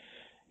us.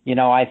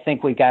 I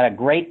think we've got a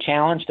great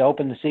challenge to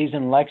open the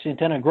season in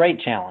Lexington, a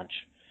great challenge.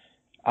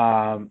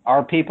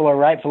 Our people are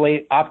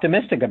rightfully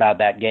optimistic about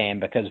that game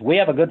because we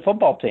have a good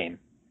football team.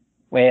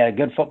 We had a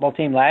good football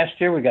team last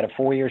year. We got a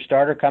 4-year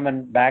starter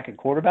coming back at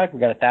quarterback. We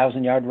got a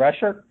 1,000-yard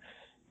rusher,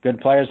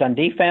 good players on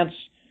defense.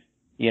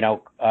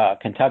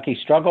 Kentucky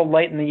struggled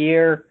late in the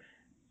year.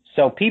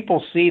 So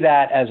people see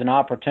that as an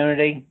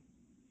opportunity.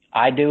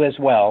 I do as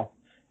well.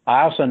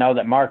 I also know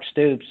that Mark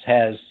Stoops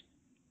has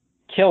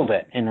killed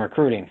it in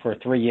recruiting for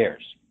 3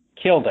 years.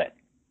 Killed it.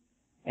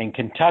 And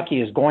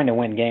Kentucky is going to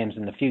win games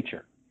in the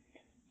future.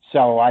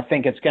 So I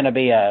think it's going to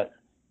be a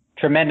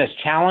tremendous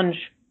challenge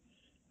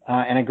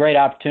and a great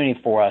opportunity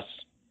for us.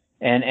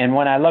 And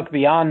when I look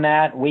beyond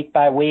that, week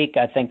by week,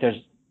 I think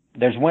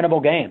there's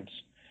winnable games.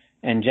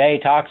 And Jay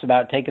talks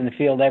about taking the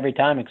field every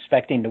time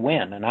expecting to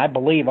win. And I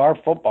believe our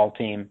football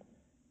team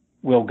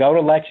will go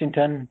to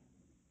Lexington,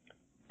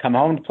 come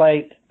home to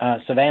play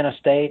Savannah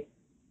State,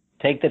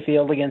 take the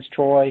field against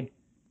Troy,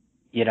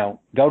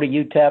 go to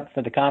UTEP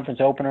for the conference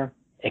opener,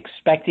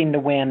 expecting to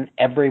win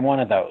every one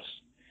of those.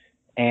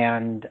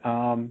 And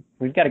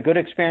we've got a good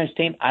experienced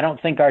team. I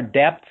don't think our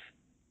depth,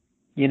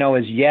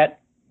 is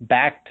yet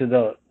back to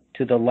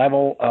the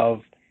level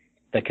of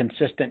the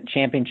consistent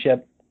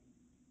championship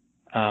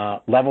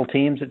level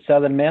teams at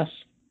Southern Miss.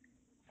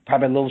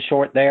 Probably a little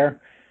short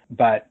there,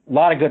 but a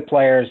lot of good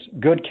players,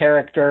 good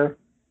character.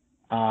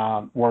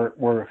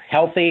 We're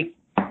healthy.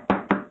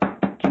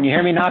 Can you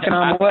hear me knocking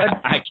on wood?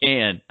 I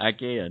can.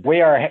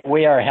 We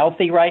are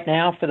healthy right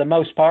now for the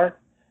most part.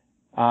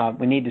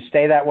 We need to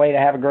stay that way to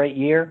have a great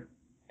year,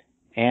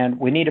 and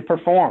we need to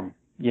perform.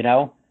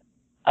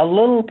 A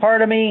little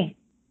part of me,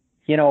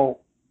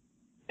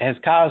 has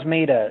caused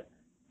me to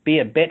be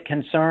a bit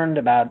concerned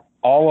about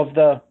all of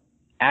the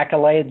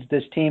accolades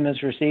this team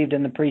has received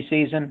in the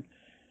preseason,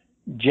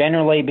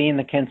 generally being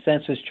the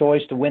consensus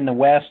choice to win the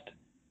West,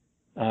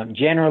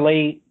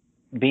 generally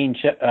being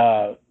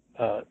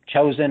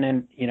chosen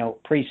in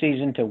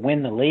preseason to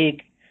win the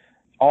league,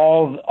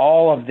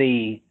 all of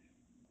the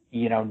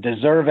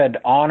deserved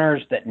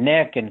honors that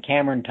Nick and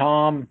Cameron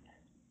Tom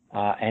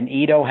and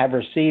Ito have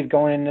received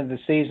going into the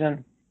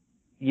season.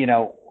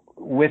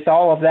 With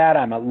all of that,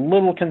 I'm a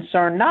little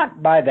concerned,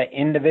 not by the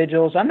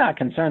individuals. I'm not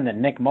concerned that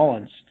Nick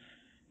Mullins,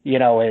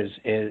 is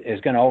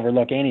going to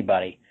overlook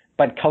anybody.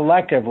 But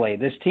collectively,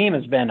 this team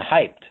has been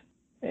hyped,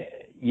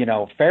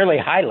 fairly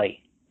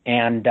highly.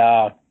 And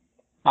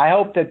I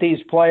hope that these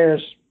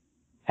players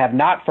have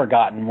not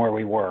forgotten where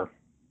we were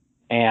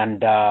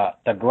and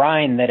the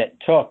grind that it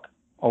took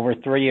over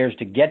 3 years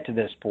to get to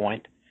this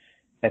point,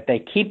 that they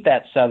keep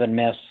that Southern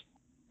Miss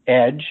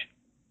edge,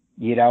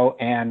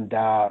 and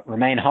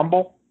remain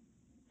humble,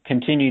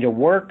 continue to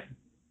work,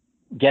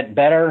 get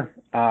better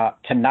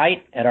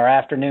tonight at our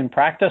afternoon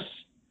practice,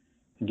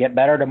 get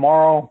better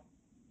tomorrow.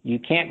 You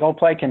can't go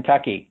play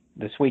Kentucky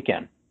this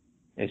weekend.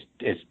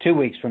 It's 2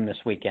 weeks from this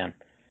weekend.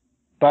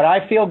 But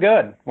I feel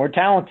good. We're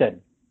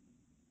talented.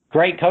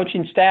 Great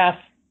coaching staff.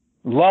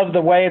 Love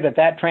the way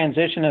that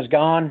transition has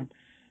gone.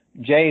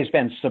 Jay's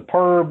been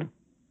superb.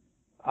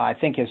 I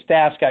think his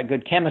staff's got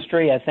good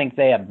chemistry. I think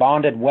they have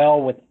bonded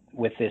well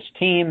with this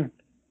team.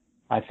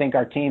 I think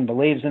our team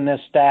believes in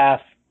this staff.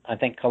 I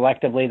think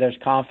collectively there's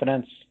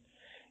confidence.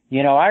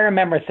 I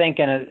remember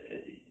thinking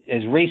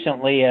as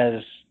recently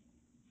as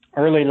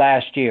early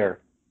last year,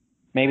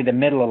 maybe the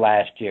middle of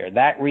last year,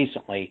 that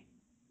recently,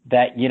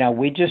 that,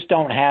 we just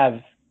don't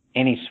have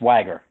any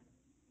swagger,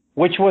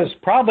 which was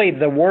probably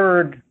the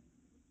word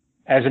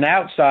as an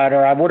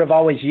outsider I would have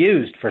always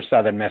used for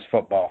Southern Miss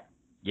football.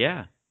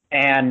 Yeah.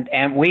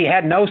 And we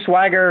had no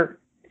swagger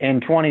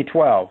in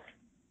 2012.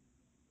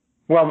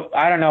 Well,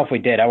 I don't know if we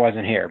did. I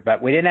wasn't here,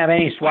 but we didn't have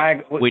any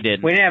swag. We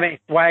did. We didn't have any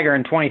swagger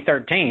in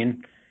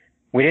 2013.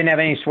 We didn't have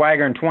any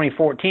swagger in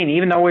 2014.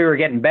 Even though we were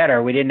getting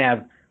better, we didn't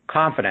have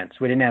confidence.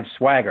 We didn't have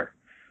swagger.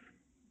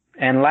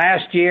 And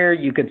last year,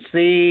 you could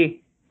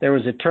see there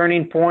was a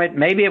turning point.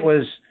 Maybe it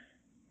was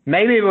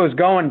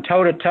going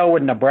toe-to-toe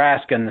with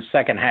Nebraska in the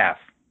second half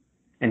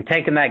and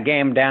taking that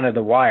game down to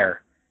the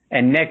wire.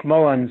 And Nick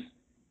Mullins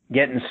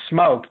getting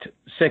smoked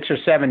 6 or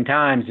 7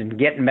 times and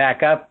getting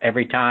back up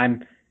every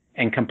time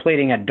and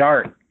completing a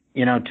dart,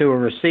 to a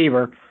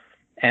receiver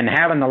and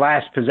having the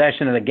last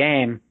possession of the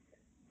game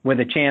with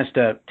a chance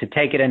to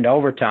take it into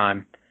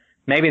overtime.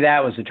 Maybe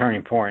that was the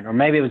turning point, or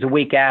maybe it was a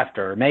week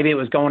after, or maybe it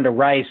was going to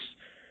Rice,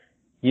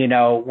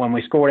 when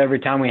we scored every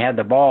time we had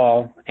the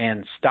ball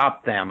and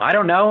stopped them. I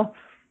don't know,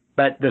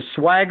 but the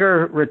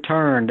swagger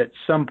returned at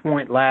some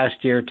point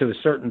last year to a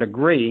certain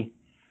degree,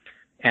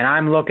 and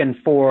I'm looking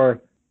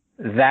for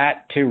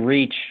that to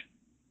reach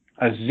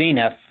a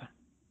zenith,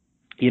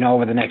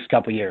 over the next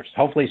couple of years,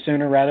 hopefully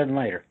sooner rather than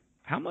later.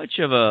 How much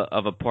of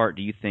a part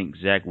do you think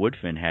Zach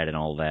Woodfin had in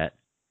all that?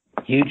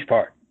 Huge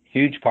part.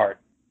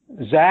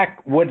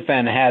 Zach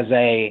Woodfin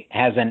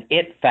has an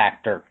it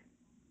factor,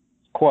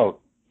 quote,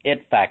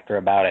 it factor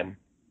about him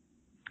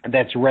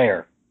that's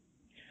rare.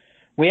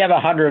 We have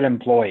 100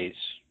 employees,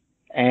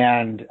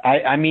 and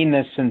I mean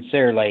this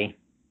sincerely.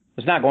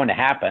 It's not going to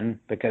happen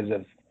because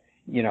of,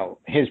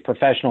 his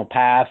professional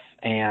path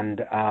and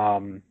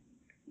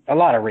a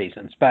lot of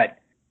reasons. But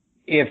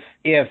if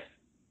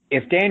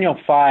Daniel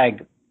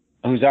Feig,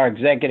 who's our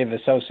executive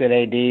associate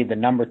AD, the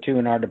number 2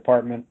 in our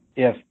department,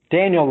 if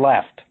Daniel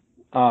left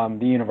the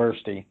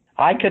university,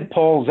 I could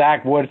pull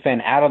Zach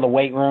Woodfin out of the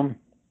weight room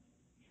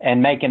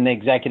and make him the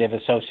executive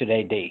associate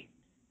AD,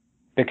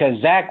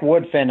 because Zach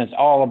Woodfin is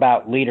all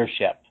about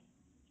leadership,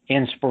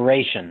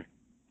 inspiration,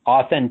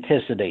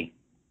 authenticity,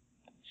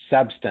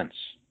 substance,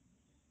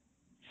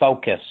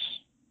 focus,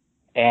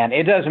 And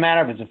it doesn't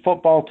matter if it's a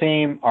football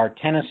team, our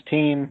tennis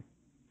team,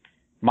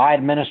 my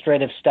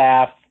administrative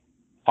staff,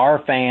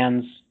 our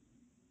fans.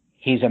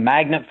 He's a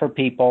magnet for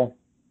people,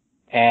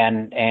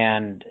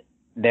 and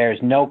there's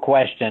no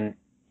question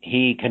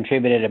he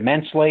contributed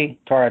immensely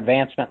to our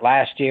advancement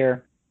last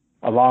year,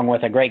 along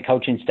with a great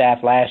coaching staff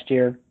last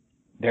year.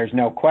 There's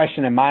no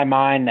question in my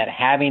mind that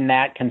having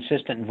that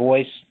consistent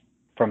voice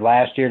from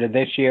last year to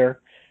this year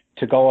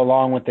to go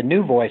along with the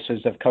new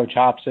voices of Coach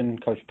Hobson,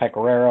 Coach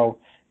Pecoraro,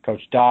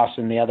 Coach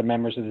Dawson, the other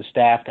members of the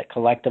staff that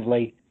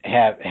collectively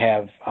have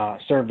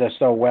served us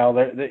so well.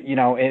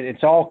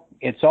 It's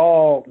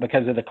all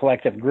because of the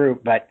collective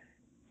group, but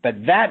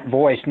that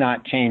voice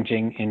not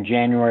changing in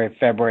January,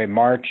 February,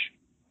 March,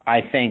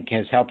 I think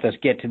has helped us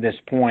get to this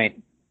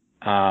point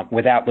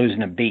without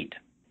losing a beat.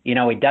 He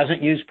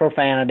doesn't use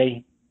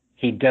profanity.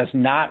 He does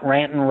not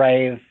rant and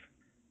rave.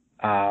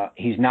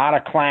 He's not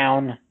a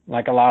clown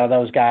like a lot of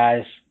those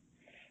guys.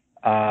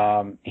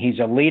 He's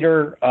a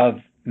leader of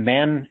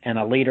men and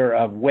a leader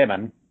of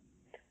women,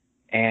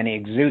 and he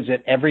exudes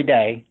it every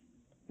day.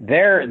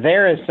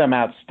 There is some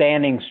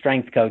outstanding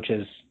strength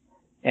coaches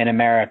in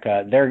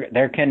America.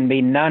 There can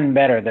be none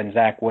better than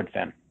Zach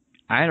Woodfin.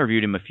 I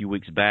interviewed him a few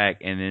weeks back,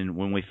 and then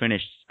when we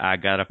finished, I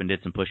got up and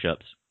did some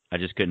push-ups. I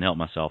just couldn't help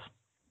myself.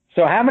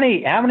 So how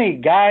many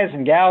guys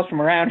and gals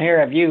from around here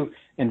have you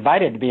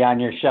invited to be on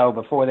your show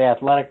before the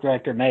athletic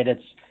director made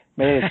its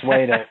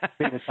way to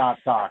be the top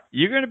talk?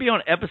 You're going to be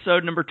on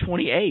episode number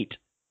 28.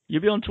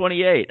 You'll be on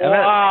 28.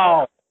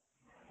 Wow.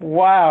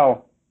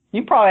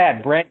 You probably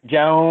had Brent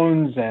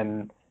Jones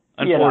and...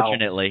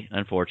 Unfortunately,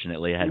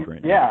 I had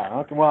Brent. Yeah.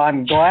 Okay, well,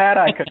 I'm glad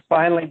I could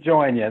finally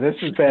join you. This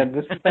has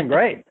been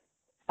great.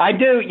 I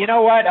do. You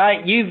know what?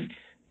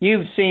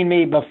 You've seen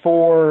me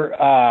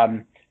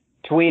before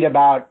tweet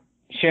about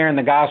sharing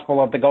the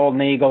gospel of the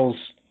Golden Eagles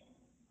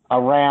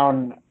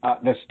around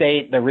the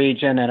state, the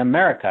region, and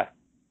America.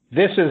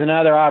 This is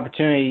another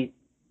opportunity,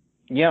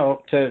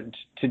 to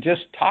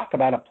just talk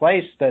about a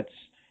place that's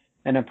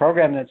and a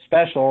program that's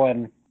special.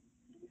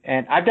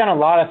 And I've done a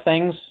lot of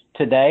things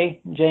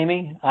today,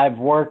 Jamie. I've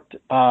worked,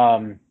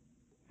 and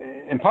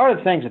part of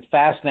the things that's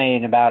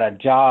fascinating about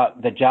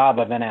the job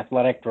of an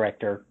athletic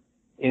director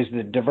is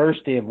the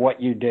diversity of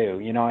what you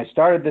do. I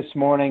started this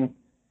morning,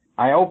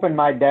 I opened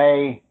my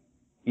day,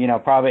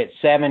 probably at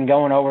 7,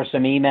 going over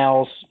some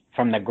emails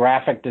from the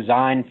graphic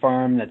design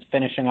firm that's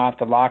finishing off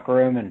the locker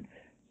room. And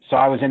so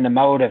I was in the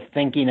mode of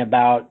thinking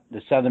about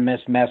the Southern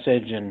Miss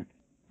message and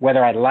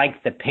whether I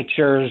liked the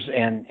pictures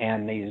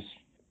and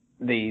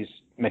these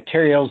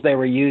materials they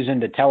were using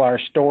to tell our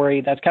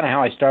story. That's kind of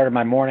how I started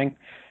my morning.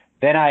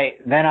 Then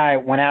I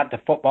went out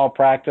to football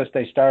practice.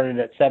 They started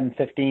at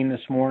 7:15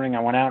 this morning. I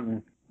went out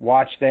and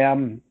watched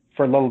them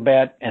for a little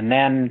bit, and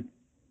then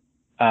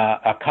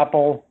a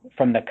couple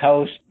from the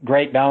coast,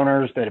 great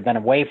donors that have been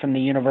away from the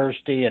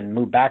university and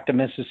moved back to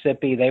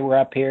Mississippi. They were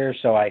up here,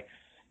 so I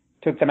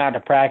took them out to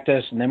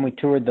practice, and then we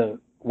toured the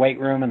weight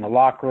room and the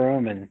locker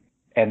room and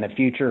the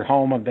future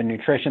home of the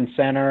nutrition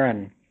center.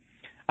 And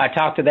I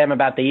talked to them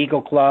about the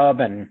Eagle Club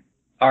and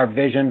our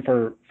vision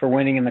for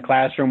winning in the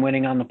classroom,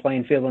 winning on the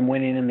playing field, and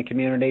winning in the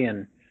community.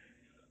 And,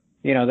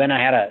 then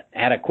I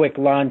had a quick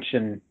lunch,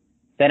 and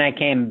then I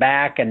came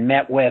back and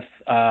met with,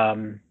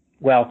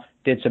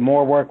 did some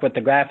more work with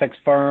the graphics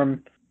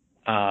firm,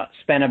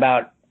 spent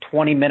about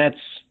 20 minutes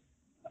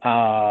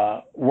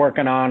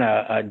working on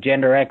a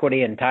gender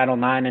equity and Title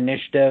IX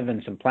initiative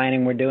and some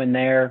planning we're doing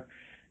there.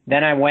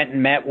 Then I went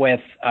and met with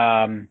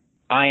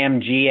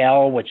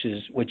IMGL, which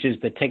is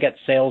the ticket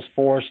sales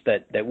force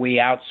that we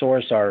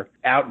outsource our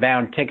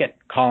outbound ticket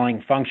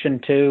calling function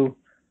to.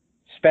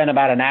 Spent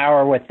about an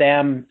hour with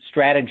them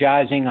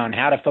strategizing on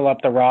how to fill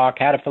up the Rock,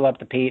 how to fill up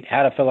the Pete,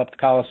 how to fill up the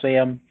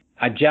Coliseum.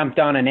 I jumped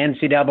on an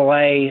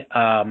NCAA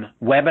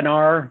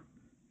webinar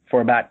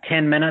for about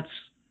 10 minutes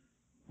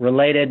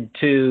related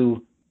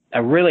to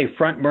a really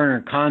front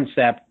burner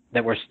concept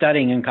that we're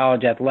studying in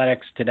college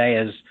athletics today,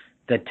 is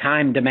the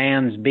time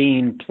demands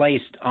being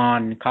placed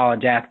on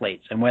college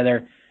athletes and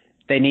whether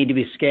they need to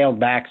be scaled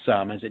back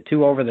some. Is it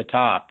too over the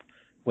top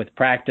with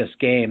practice,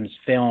 games,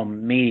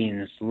 film,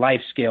 meetings,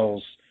 life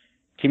skills,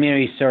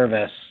 community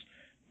service?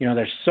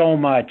 There's so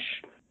much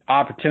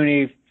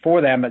opportunity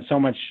for them, but so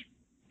much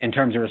in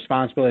terms of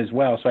responsibility as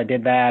well. So I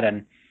did that,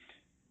 and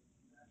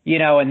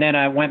then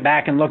I went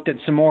back and looked at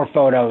some more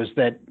photos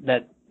that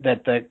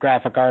the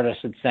graphic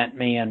artist had sent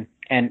me, and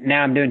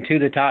now I'm doing To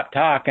the Top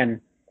Talk.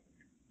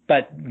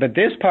 But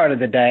this part of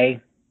the day,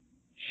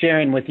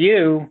 sharing with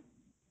you,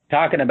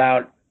 talking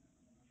about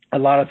a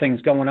lot of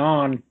things going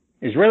on,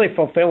 is really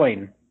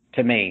fulfilling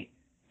to me,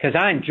 because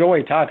I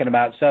enjoy talking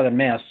about Southern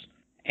Miss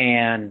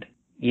and,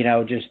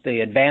 just the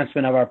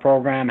advancement of our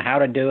program, how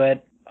to do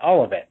it,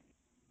 all of it.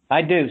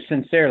 I do,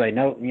 sincerely.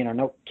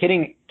 No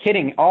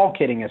kidding, all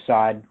kidding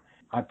aside,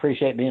 I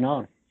appreciate being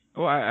on.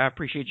 Well, I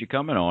appreciate you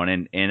coming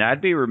on, and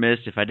I'd be remiss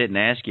if I didn't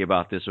ask you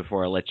about this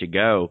before I let you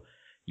go.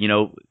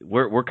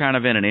 We're kind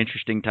of in an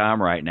interesting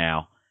time right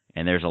now,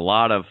 and there's a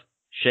lot of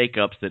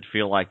shakeups that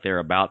feel like they're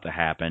about to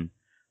happen.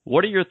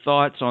 What are your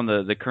thoughts on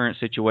the current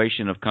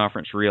situation of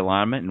conference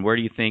realignment, and where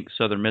do you think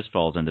Southern Miss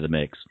falls into the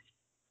mix?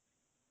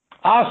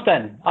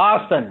 Austin,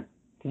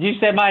 did you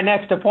say my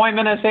next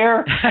appointment is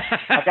here?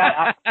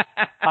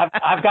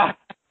 I've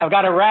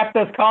got to wrap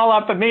this call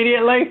up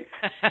immediately.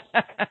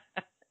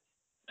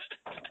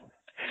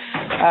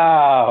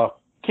 Oh,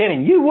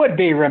 kidding! You would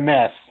be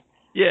remiss.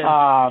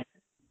 Yeah.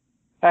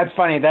 That's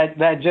funny.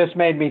 That just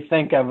made me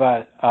think of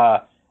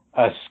a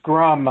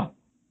scrum.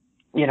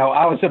 You know,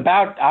 I was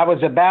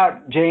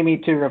about Jamie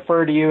to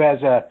refer to you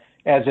as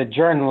a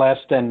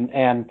journalist and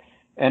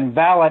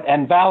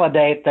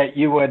validate that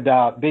you would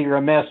be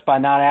remiss by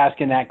not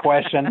asking that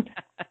question.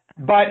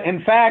 But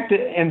in fact,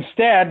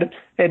 instead,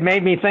 it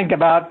made me think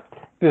about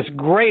this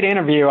great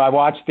interview I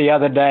watched the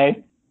other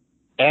day,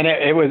 and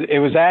it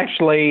was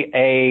actually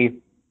a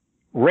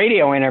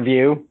radio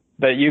interview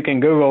that you can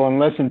Google and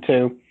listen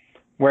to,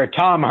 where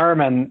Tom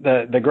Herman,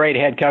 the great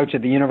head coach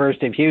at the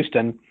University of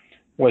Houston,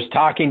 was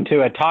talking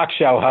to a talk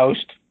show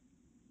host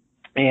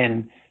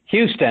in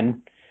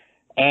Houston,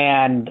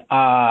 and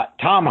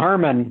Tom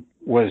Herman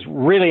was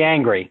really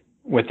angry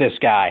with this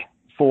guy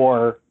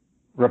for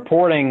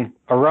reporting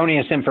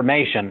erroneous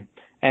information.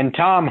 And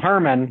Tom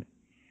Herman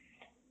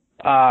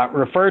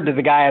referred to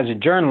the guy as a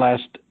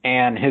journalist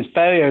and his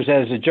failures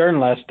as a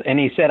journalist, and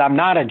he said, "I'm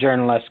not a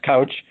journalist,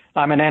 coach.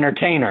 I'm an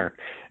entertainer."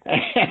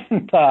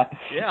 And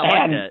yeah, I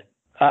like that.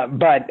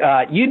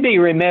 But you'd be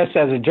remiss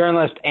as a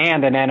journalist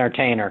and an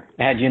entertainer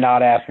had you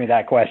not asked me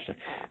that question.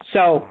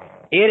 So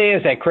it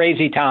is a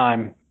crazy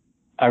time,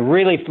 a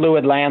really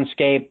fluid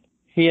landscape.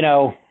 You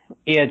know,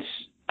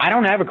 I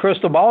don't have a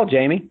crystal ball,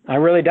 Jamie. I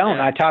really don't.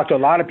 Yeah. I talk to a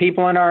lot of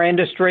people in our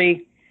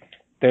industry.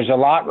 There's a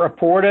lot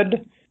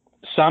reported,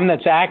 some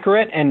that's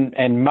accurate,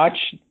 and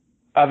much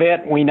of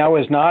it we know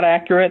is not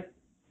accurate.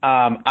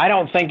 I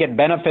don't think it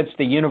benefits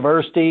the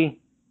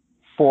university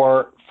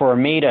for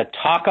me to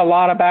talk a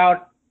lot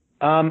about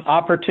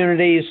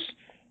opportunities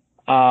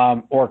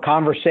or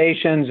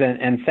conversations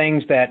and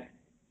things that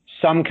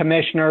some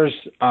commissioners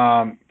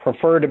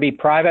prefer to be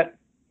private.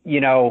 You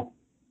know,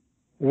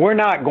 we're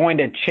not going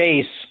to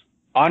chase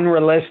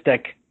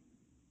unrealistic,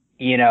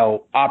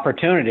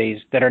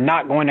 opportunities that are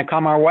not going to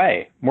come our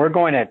way. We're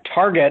going to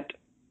target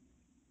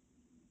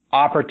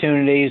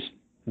opportunities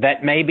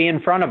that may be in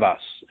front of us.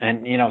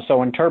 And,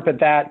 so interpret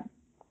that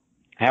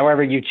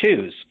however you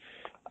choose.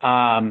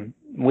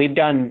 We've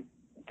done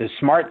the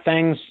smart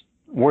things.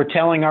 We're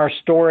telling our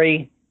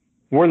story.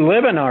 We're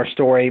living our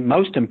story,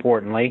 most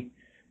importantly,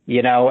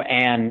 and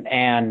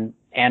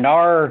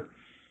our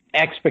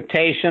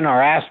expectation,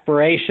 our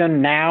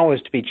aspiration now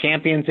is to be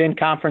champions in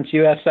Conference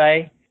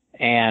USA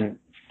and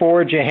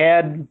forge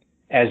ahead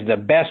as the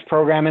best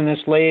program in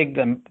this league,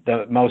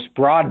 the most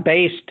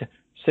broad-based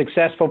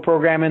successful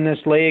program in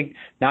this league,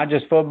 not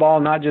just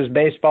football, not just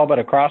baseball, but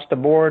across the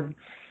board.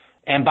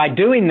 And by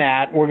doing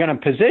that, we're going to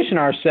position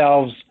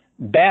ourselves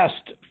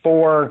best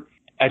for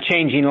a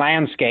changing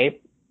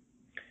landscape.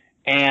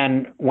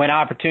 And when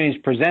opportunities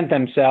present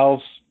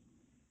themselves,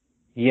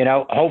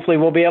 hopefully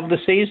we'll be able to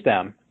seize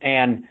them.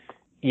 And,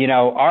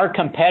 our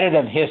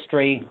competitive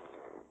history,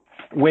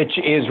 which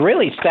is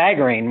really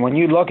staggering when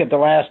you look at the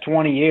last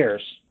 20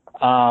 years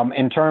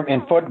in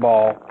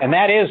football, and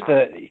that is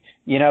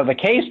the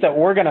case that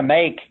we're going to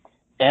make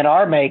and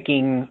are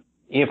making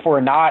if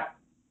we're not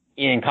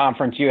in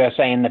Conference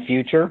USA in the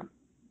future,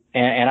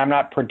 and I'm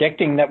not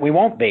predicting that we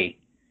won't be.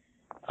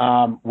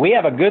 We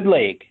have a good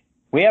league.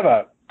 We have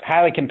a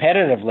highly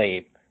competitive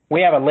league.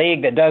 We have a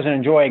league that doesn't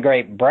enjoy a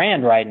great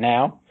brand right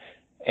now,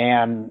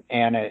 and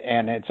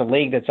it's a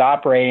league that's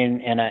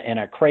operating in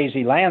a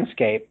crazy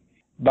landscape.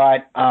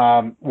 But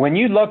when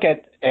you look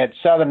at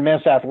Southern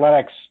Miss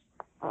athletics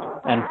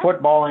and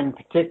football in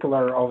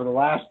particular over the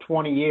last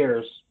 20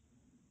 years,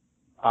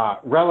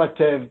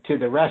 relative to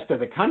the rest of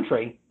the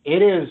country,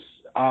 it is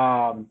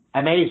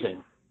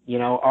amazing.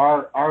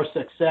 Our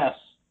success.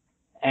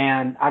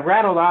 And I've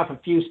rattled off a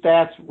few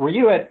stats. Were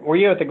you at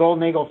the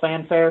Golden Eagle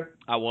Fan Fair?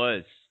 I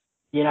was.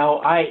 You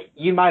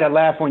might have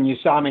laughed when you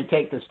saw me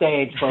take the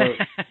stage for,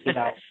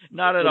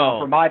 not at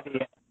all. For my,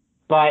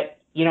 but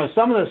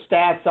some of the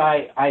stats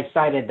I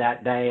cited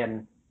that day,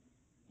 and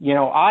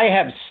I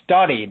have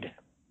studied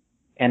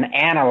and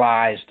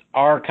analyzed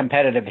our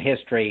competitive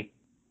history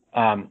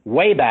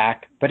way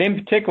back, but in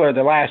particular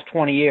the last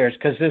 20 years,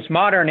 because this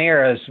modern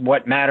era is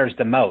what matters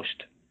the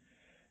most.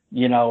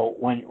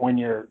 When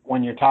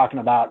you're talking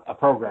about a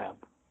program,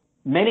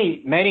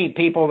 many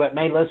people that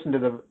may listen to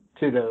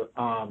the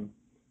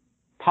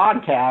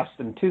podcast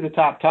and to the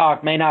Top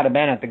Talk may not have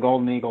been at the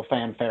Golden Eagle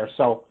Fan Fair.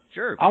 So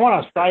sure, I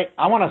want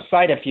to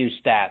cite a few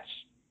stats,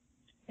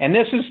 and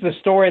this is the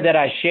story that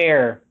I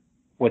share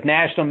with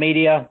national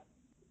media,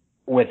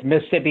 with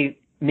Mississippi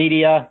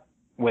media,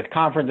 with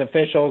conference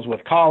officials,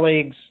 with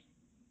colleagues,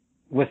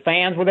 with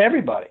fans, with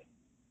everybody.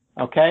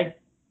 Okay.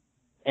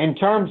 In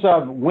terms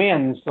of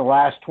wins the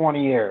last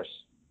 20 years,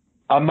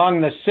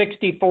 among the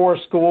 64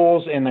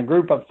 schools in the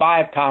group of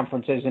 5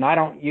 conferences, and I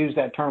don't use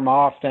that term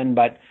often,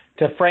 but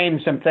to frame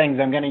some things,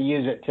 I'm going to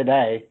use it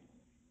today.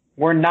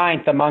 we're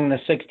ninth among the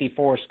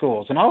 64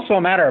 schools. And also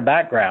a matter of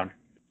background,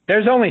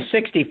 there's only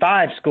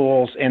 65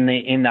 schools in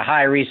the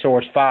high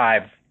resource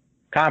 5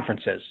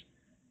 conferences.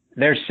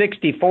 There's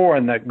 64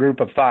 in the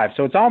group of 5,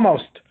 so it's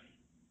almost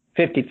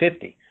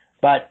 50-50.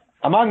 But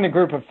among the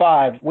group of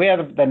 5, we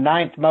have the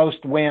ninth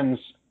most wins.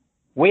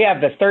 We have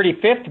the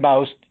 35th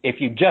most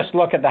if you just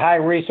look at the high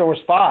resource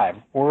 5.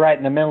 We're right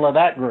in the middle of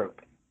that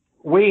group.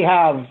 We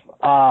have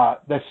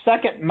the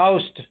second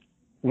most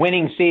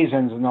winning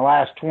seasons in the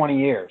last 20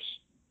 years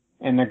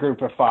in the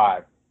group of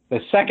 5. The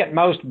second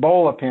most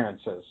bowl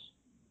appearances.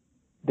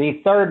 The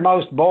third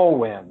most bowl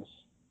wins.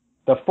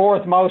 The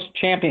fourth most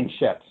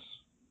championships.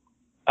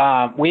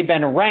 We've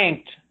been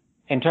ranked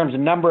in terms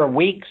of number of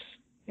weeks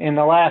in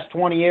the last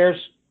 20 years,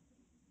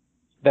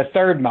 the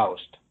third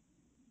most.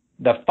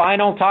 The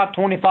final top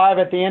 25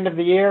 at the end of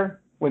the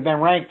year, we've been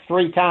ranked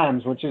 3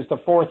 times, which is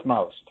the fourth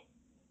most.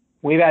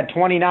 We've had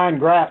 29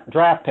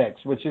 draft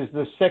picks, which is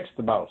the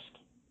 6th most.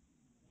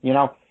 You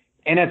know,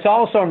 and it's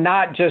also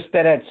not just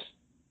that it's,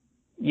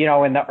 you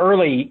know, in the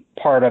early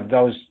part of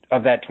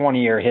that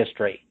 20-year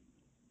history.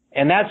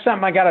 And that's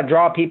something I got to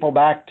draw people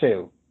back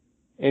to,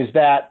 is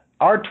that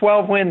our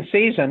 12-win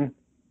season,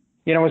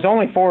 you know, was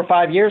only 4 or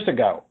 5 years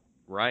ago.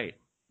 Right.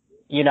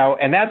 You know,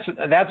 and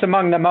that's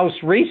among the most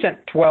recent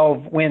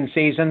 12-win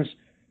seasons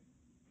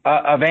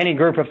of any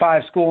group of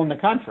 5 school in the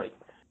country.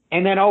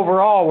 And then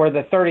overall, we're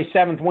the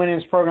 37th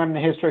winningest program in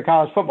the history of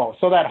college football.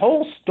 So that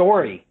whole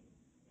story,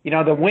 you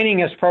know, the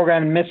winningest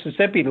program in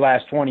Mississippi the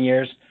last 20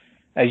 years,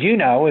 as you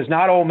know, is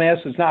not Ole Miss,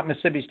 it's not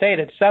Mississippi State,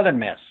 it's Southern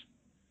Miss.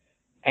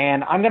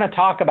 And I'm going to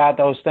talk about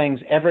those things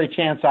every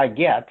chance I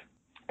get.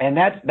 And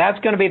that's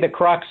going to be the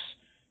crux.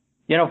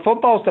 You know,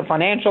 football's the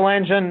financial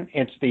engine,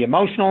 it's the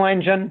emotional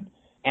engine.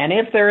 And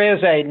if there is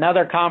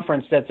another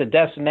conference that's a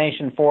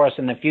destination for us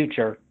in the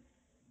future,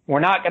 we're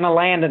not going to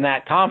land in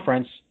that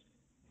conference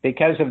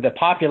because of the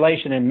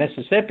population in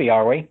Mississippi,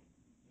 are we?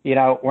 You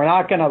know, we're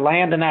not going to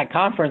land in that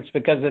conference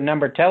because of the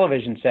number of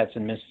television sets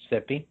in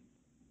Mississippi.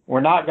 We're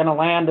not going to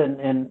land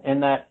in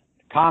that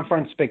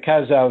conference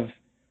because of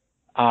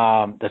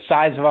the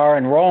size of our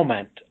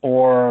enrollment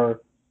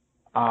or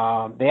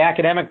the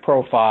academic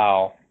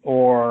profile,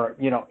 or,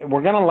 you know,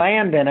 we're going to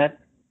land in it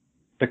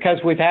because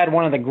we've had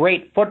one of the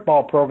great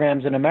football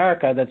programs in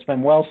America that's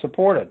been well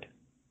supported,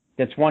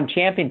 that's won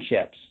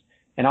championships,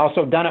 and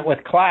also done it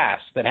with class,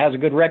 that has a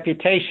good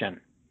reputation.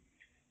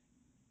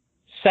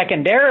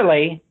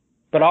 Secondarily,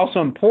 but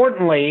also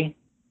importantly,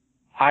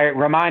 I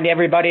remind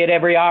everybody at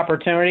every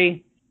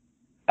opportunity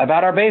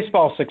about our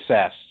baseball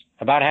success,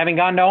 about having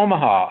gone to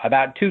Omaha,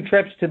 about 2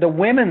 trips to the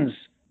Women's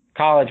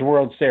College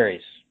World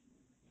Series.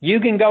 You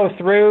can go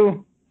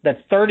through the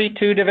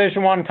 32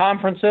 Division I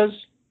conferences,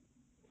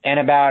 and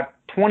about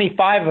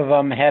 25 of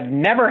them have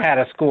never had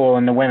a school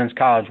in the Women's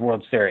College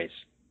World Series.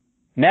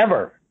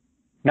 Never.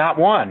 Not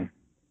one.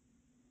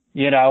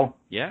 You know?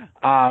 Yeah.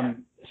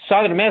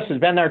 Southern Miss has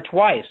been there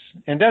twice.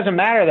 And it doesn't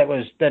matter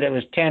that it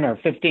was 10 or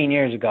 15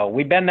 years ago.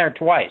 We've been there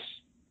twice.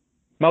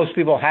 Most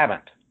people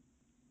haven't.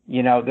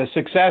 You know, the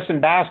success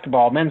in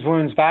basketball, men's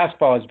women's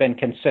basketball, has been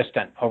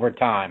consistent over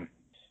time.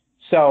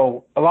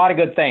 So a lot of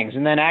good things.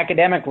 And then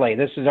academically,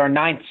 this is our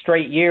 9th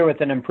straight year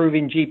with an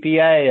improving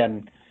GPA.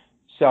 And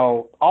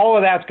so all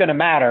of that's going to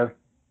matter.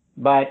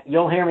 But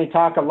you'll hear me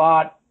talk a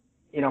lot,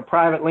 you know,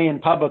 privately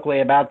and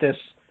publicly about this,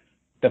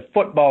 the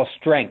football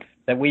strength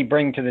that we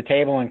bring to the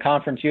table in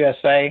Conference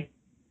USA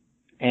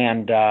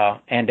and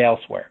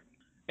elsewhere.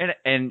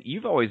 And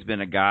you've always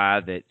been a guy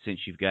that, since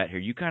you've got here,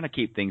 you kind of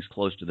keep things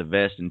close to the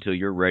vest until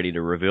you're ready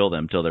to reveal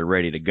them, until they're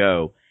ready to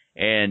go.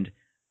 And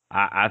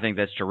I think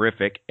that's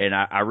terrific. And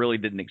I really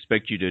didn't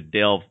expect you to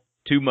delve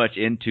too much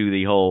into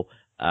the whole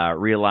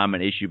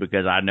realignment issue,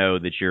 because I know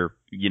that you're,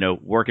 you know,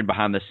 working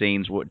behind the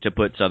scenes to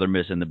put Southern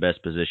Miss in the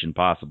best position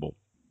possible.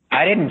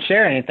 I didn't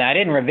share anything. I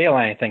didn't reveal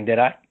anything, did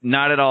I?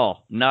 Not at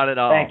all. Not at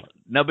all. Thank you.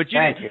 No, but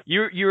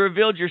you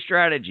revealed your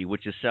strategy,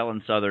 which is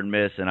selling Southern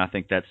Miss, and I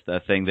think that's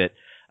the thing that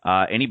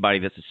anybody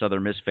that's a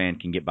Southern Miss fan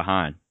can get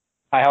behind.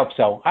 I hope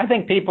so. I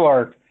think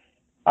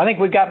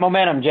we've got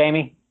momentum,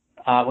 Jamie.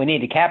 We need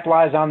to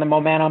capitalize on the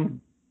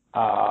momentum.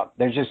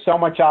 There's just so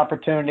much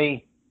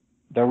opportunity.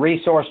 The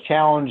resource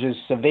challenge is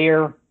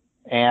severe,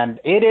 and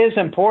it is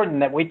important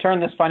that we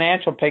turn this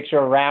financial picture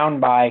around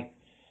by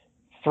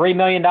 $3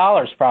 million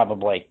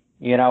probably,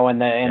 you know, in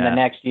the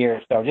next year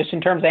or so, just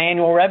in terms of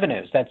annual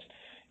revenues. That's,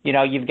 you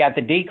know, you've got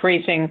the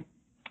decreasing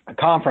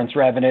conference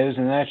revenues,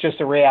 and that's just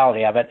the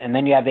reality of it. And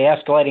then you have the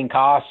escalating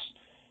costs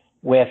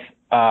with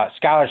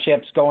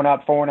scholarships going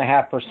up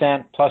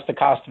 4.5%, plus the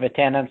cost of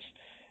attendance,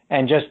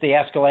 and just the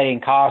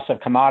escalating costs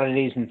of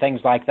commodities and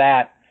things like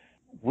that.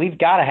 We've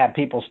got to have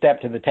people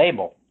step to the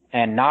table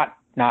and not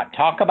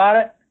talk about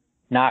it,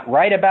 not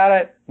write about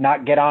it,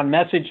 not get on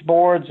message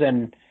boards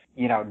and,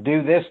 you know,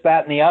 do this,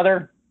 that, and the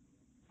other.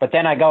 But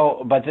then I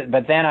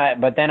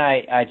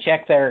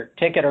check their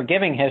ticket or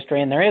giving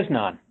history, and there is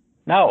none.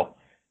 No,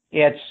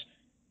 it's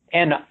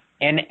in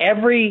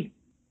every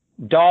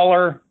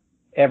dollar,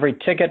 every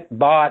ticket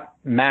bought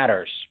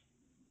matters.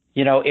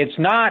 You know, it's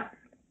not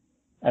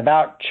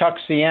about Chuck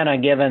Sienna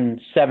giving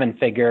seven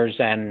figures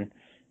and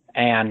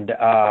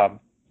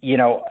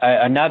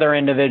another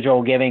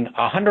individual giving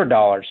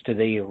 $100 to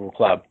the Eagle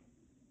Club.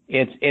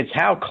 It's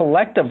how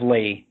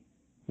collectively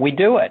we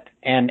do it,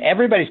 and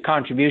everybody's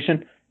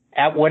contribution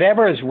at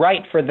whatever is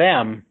right for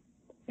them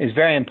is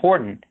very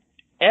important.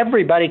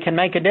 Everybody can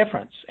make a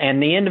difference,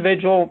 and the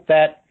individual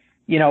that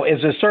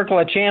is a Circle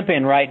of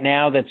Champion right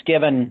now that's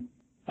given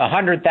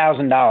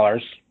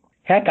 $100,000.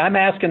 Heck, I'm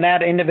asking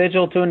that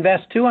individual to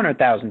invest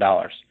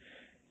 $200,000,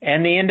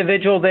 and the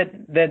individual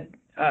that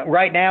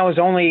right now has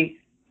only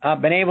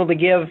been able to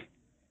give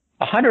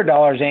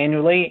 $100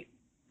 annually,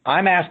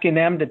 I'm asking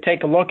them to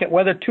take a look at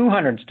whether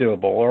 200 is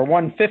doable or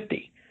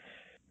 150.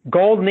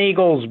 Golden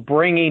Eagles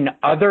bringing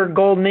other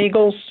Golden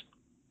Eagles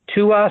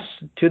to us,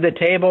 to the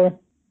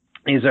table,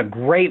 is a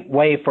great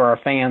way for our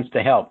fans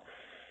to help.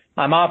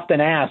 I'm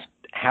often asked,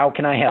 how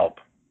can I help?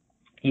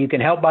 You can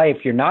help by,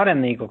 if you're not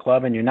in the Eagle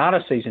Club and you're not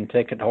a season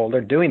ticket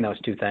holder, doing those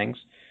two things.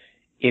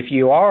 If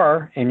you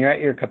are and you're at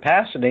your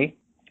capacity,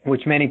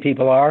 which many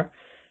people are,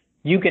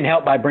 you can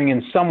help by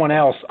bringing someone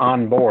else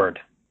on board.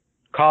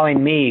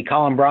 Calling me,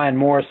 calling Brian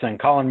Morrison,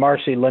 calling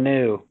Marcy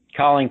Lanou,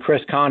 calling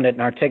Chris Condit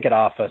in our ticket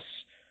office,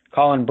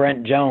 calling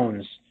Brent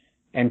Jones,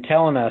 and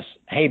telling us,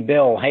 hey,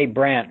 Bill, hey,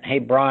 Brent, hey,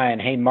 Brian,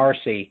 hey,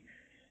 Marcy,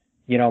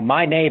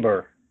 my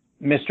neighbor,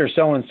 Mr.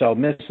 So-and-so,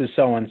 Mrs.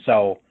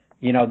 So-and-so,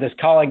 this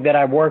colleague that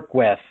I work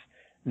with,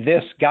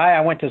 this guy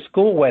I went to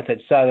school with at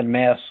Southern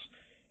Miss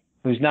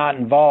who's not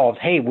involved,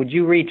 hey, would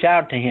you reach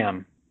out to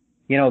him?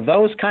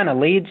 Those kind of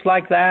leads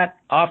like that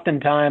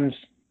oftentimes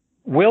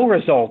will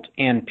result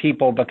in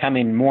people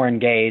becoming more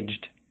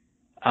engaged.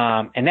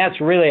 And that's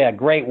really a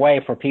great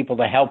way for people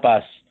to help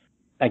us,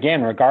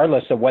 again,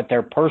 regardless of what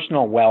their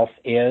personal wealth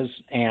is.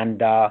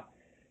 And I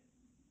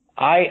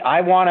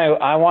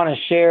want to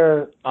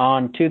share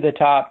on To the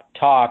Top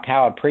Talk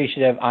how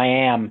appreciative I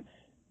am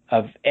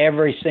of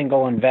every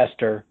single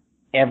investor,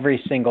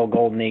 every single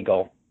Golden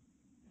Eagle,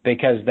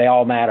 because they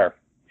all matter,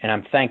 and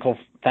I'm thankful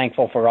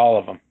for all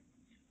of them.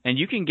 And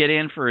you can get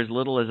in for as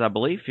little as, I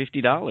believe,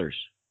 $50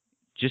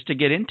 just to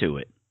get into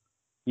it.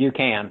 You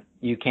can,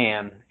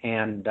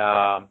 and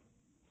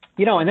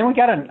and then we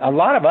got a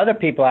lot of other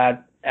people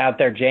out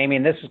there, Jamie.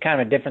 And this is kind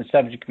of a different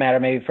subject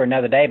matter, maybe for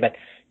another day. But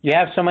you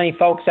have so many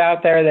folks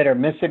out there that are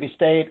Mississippi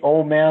State,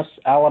 Ole Miss,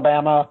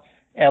 Alabama,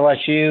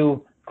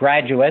 LSU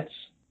graduates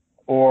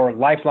or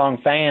lifelong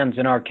fans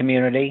in our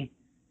community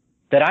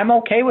that I'm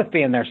okay with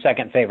being their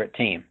second favorite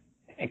team,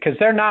 because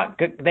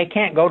they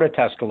can't go to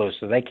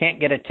Tuscaloosa, they can't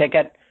get a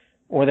ticket,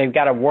 or they've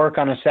got to work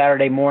on a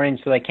Saturday morning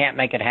so they can't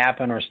make it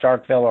happen, or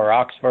Starkville or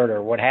Oxford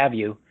or what have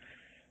you.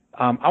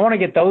 I want to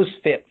get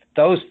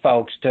those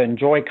folks to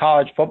enjoy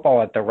college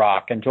football at the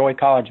Rock, enjoy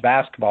college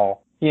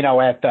basketball,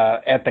 at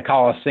the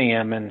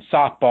Coliseum, and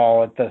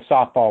softball at the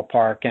softball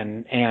park,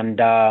 and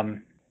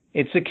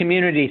it's a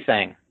community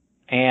thing.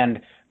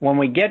 And when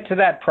we get to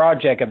that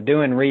project of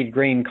doing Reed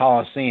Green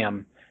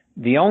Coliseum,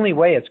 the only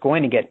way it's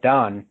going to get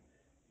done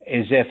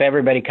is if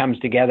everybody comes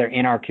together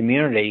in our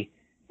community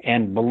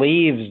and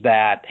believes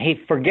that, hey,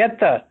 forget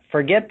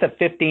the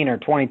 15 or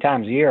 20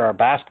 times a year our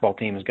basketball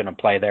team is going to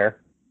play there.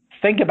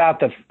 Think about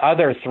the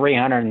other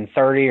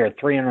 330 or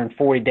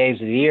 340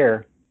 days of the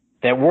year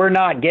that we're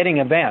not getting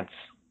events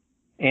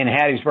in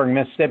Hattiesburg,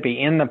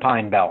 Mississippi, in the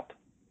Pine Belt.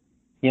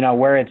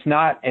 Where it's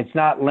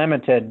not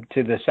limited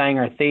to the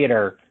Sanger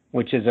Theater,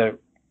 which is a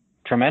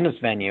tremendous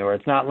venue, or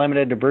it's not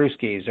limited to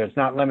Brewski's, or it's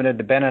not limited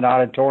to Bennett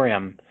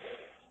Auditorium,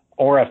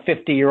 or a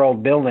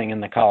 50-year-old building in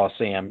the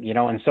Coliseum,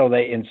 and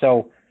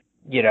so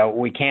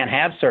we can't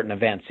have certain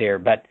events here.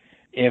 But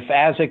if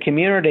as a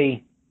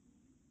community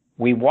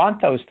we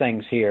want those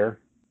things here,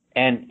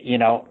 and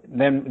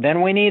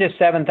then we need a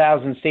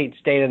 7,000 seat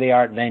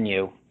state-of-the-art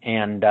venue,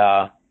 and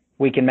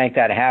we can make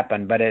that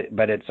happen. But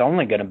it's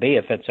only going to be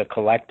if it's a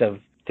collective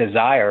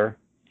desire,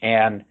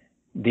 and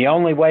the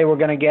only way we're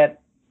going to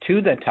get to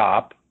the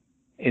top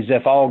is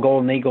if all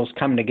Golden Eagles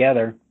come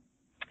together.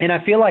 And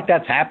I feel like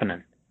that's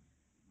happening.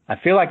 I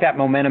feel like that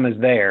momentum is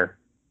there.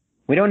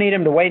 We don't need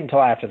him to wait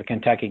until after the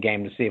Kentucky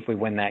game to see if we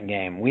win that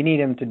game. We need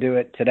him to do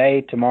it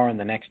today, tomorrow, and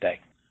the next day.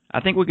 I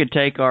think we could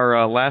take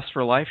our Last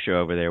for Life show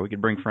over there. We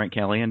could bring Frank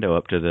Caliendo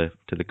up to the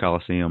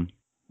Coliseum.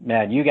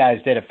 Man, you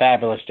guys did a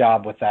fabulous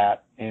job with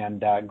that,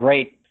 and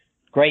great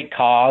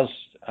cause,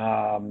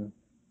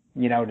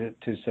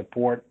 to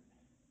support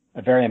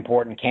a very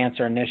important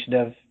cancer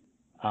initiative.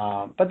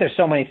 But there's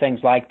so many things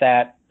like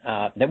that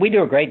that we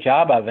do a great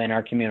job of in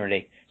our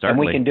community. Certainly.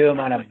 And we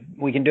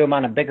can do them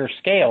on a bigger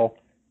scale,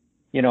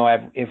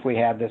 if we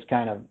have this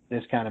kind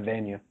of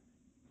venue.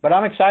 But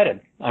I'm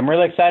excited. I'm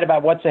really excited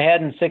about what's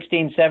ahead in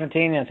 16,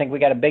 17. I think we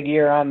got a big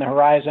year on the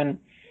horizon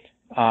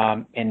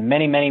in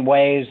many, many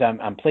ways.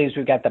 I'm pleased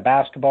we've got the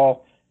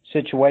basketball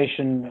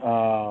situation.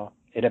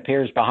 It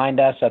appears behind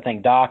us. I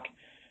think Doc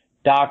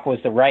was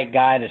the right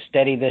guy to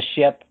steady this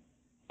ship,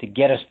 to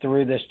get us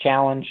through this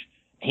challenge.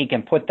 He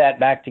can put that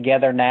back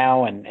together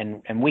now,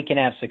 and we can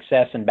have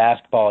success in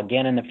basketball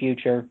again in the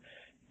future.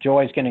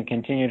 Joy's going to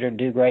continue to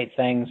do great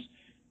things.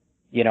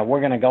 We're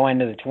going to go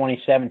into the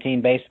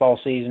 2017 baseball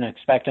season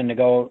expecting to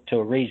go to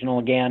a regional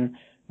again.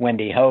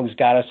 Wendy Hoag's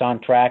got us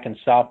on track in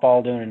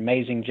softball, doing an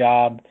amazing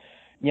job.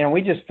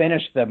 We just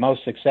finished the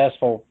most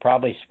successful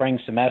probably spring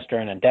semester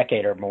in a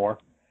decade or more.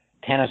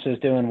 Tennis is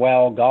doing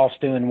well. Golf's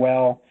doing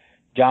well.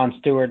 John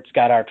Stewart's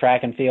got our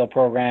track and field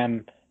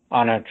program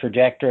on a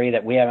trajectory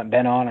that we haven't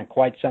been on in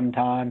quite some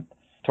time.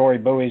 Tori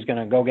Bowie's going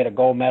to go get a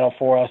gold medal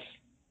for us,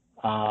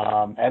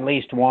 at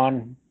least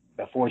one,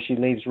 before she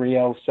leaves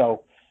Rio.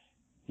 So,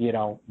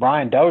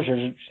 Brian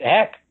Dozier's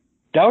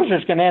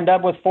going to end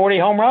up with 40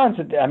 home runs.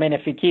 I mean,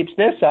 if he keeps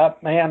this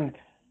up, man,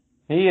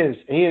 he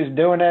is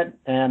doing it.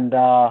 And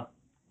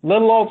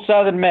little old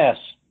Southern Miss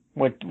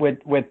with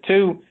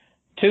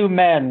two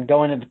men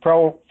going into the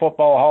Pro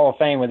Football Hall of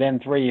Fame within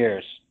 3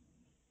 years.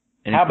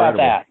 Incredible. How about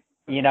that?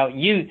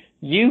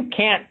 You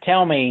can't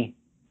tell me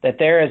that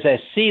there is a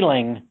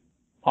ceiling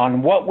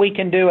on what we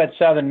can do at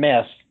Southern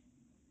Miss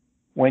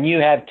when you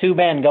have two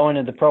men going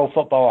to the Pro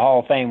Football Hall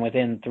of Fame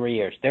within 3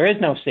 years. There is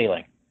no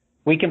ceiling.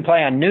 We can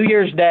play on New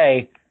Year's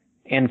Day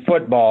in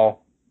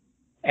football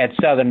at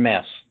Southern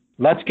Miss.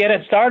 Let's get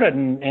it started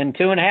in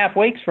 2.5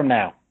 weeks from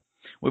now.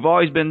 We've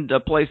always been a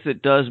place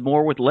that does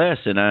more with less,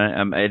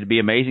 and it'd be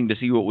amazing to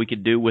see what we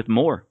could do with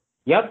more.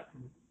 Yep,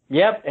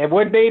 it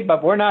would be,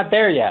 but we're not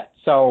there yet.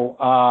 So,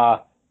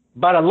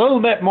 but a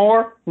little bit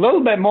more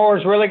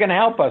is really going to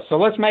help us. So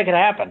let's make it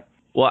happen.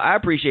 Well, I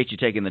appreciate you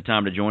taking the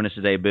time to join us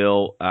today,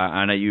 Bill.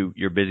 I know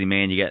you're a busy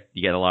man. You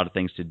got a lot of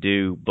things to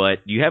do,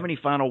 but do you have any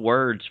final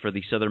words for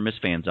the Southern Miss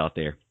fans out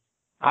there?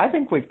 I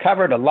think we've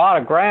covered a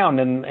lot of ground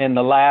in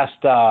the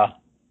last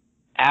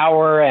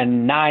hour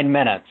and 9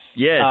 minutes.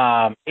 Yes.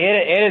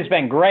 It has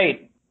been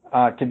great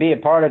to be a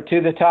part of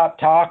To the Top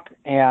Talk,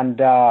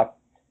 and I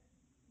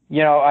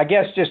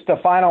guess just the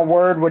final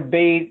word would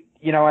be,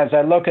 as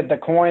I look at the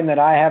coin that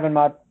I have in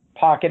my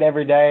pocket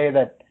every day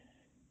that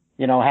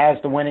has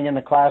the winning in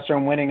the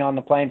classroom, winning on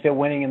the playing field,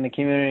 winning in the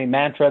community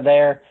mantra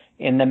there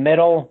in the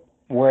middle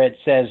where it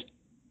says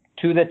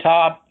to the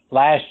top.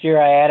 Last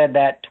year I added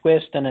that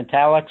twist in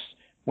italics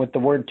with the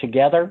word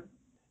together.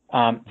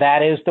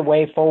 That is the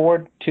way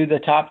forward, to the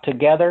top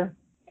together.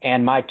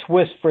 And my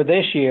twist for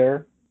this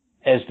year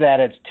is that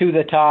it's to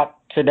the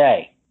top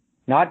today.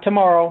 Not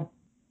tomorrow,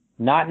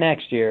 not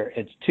next year.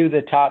 It's to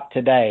the top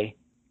today.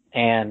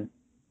 And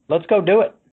let's go do it.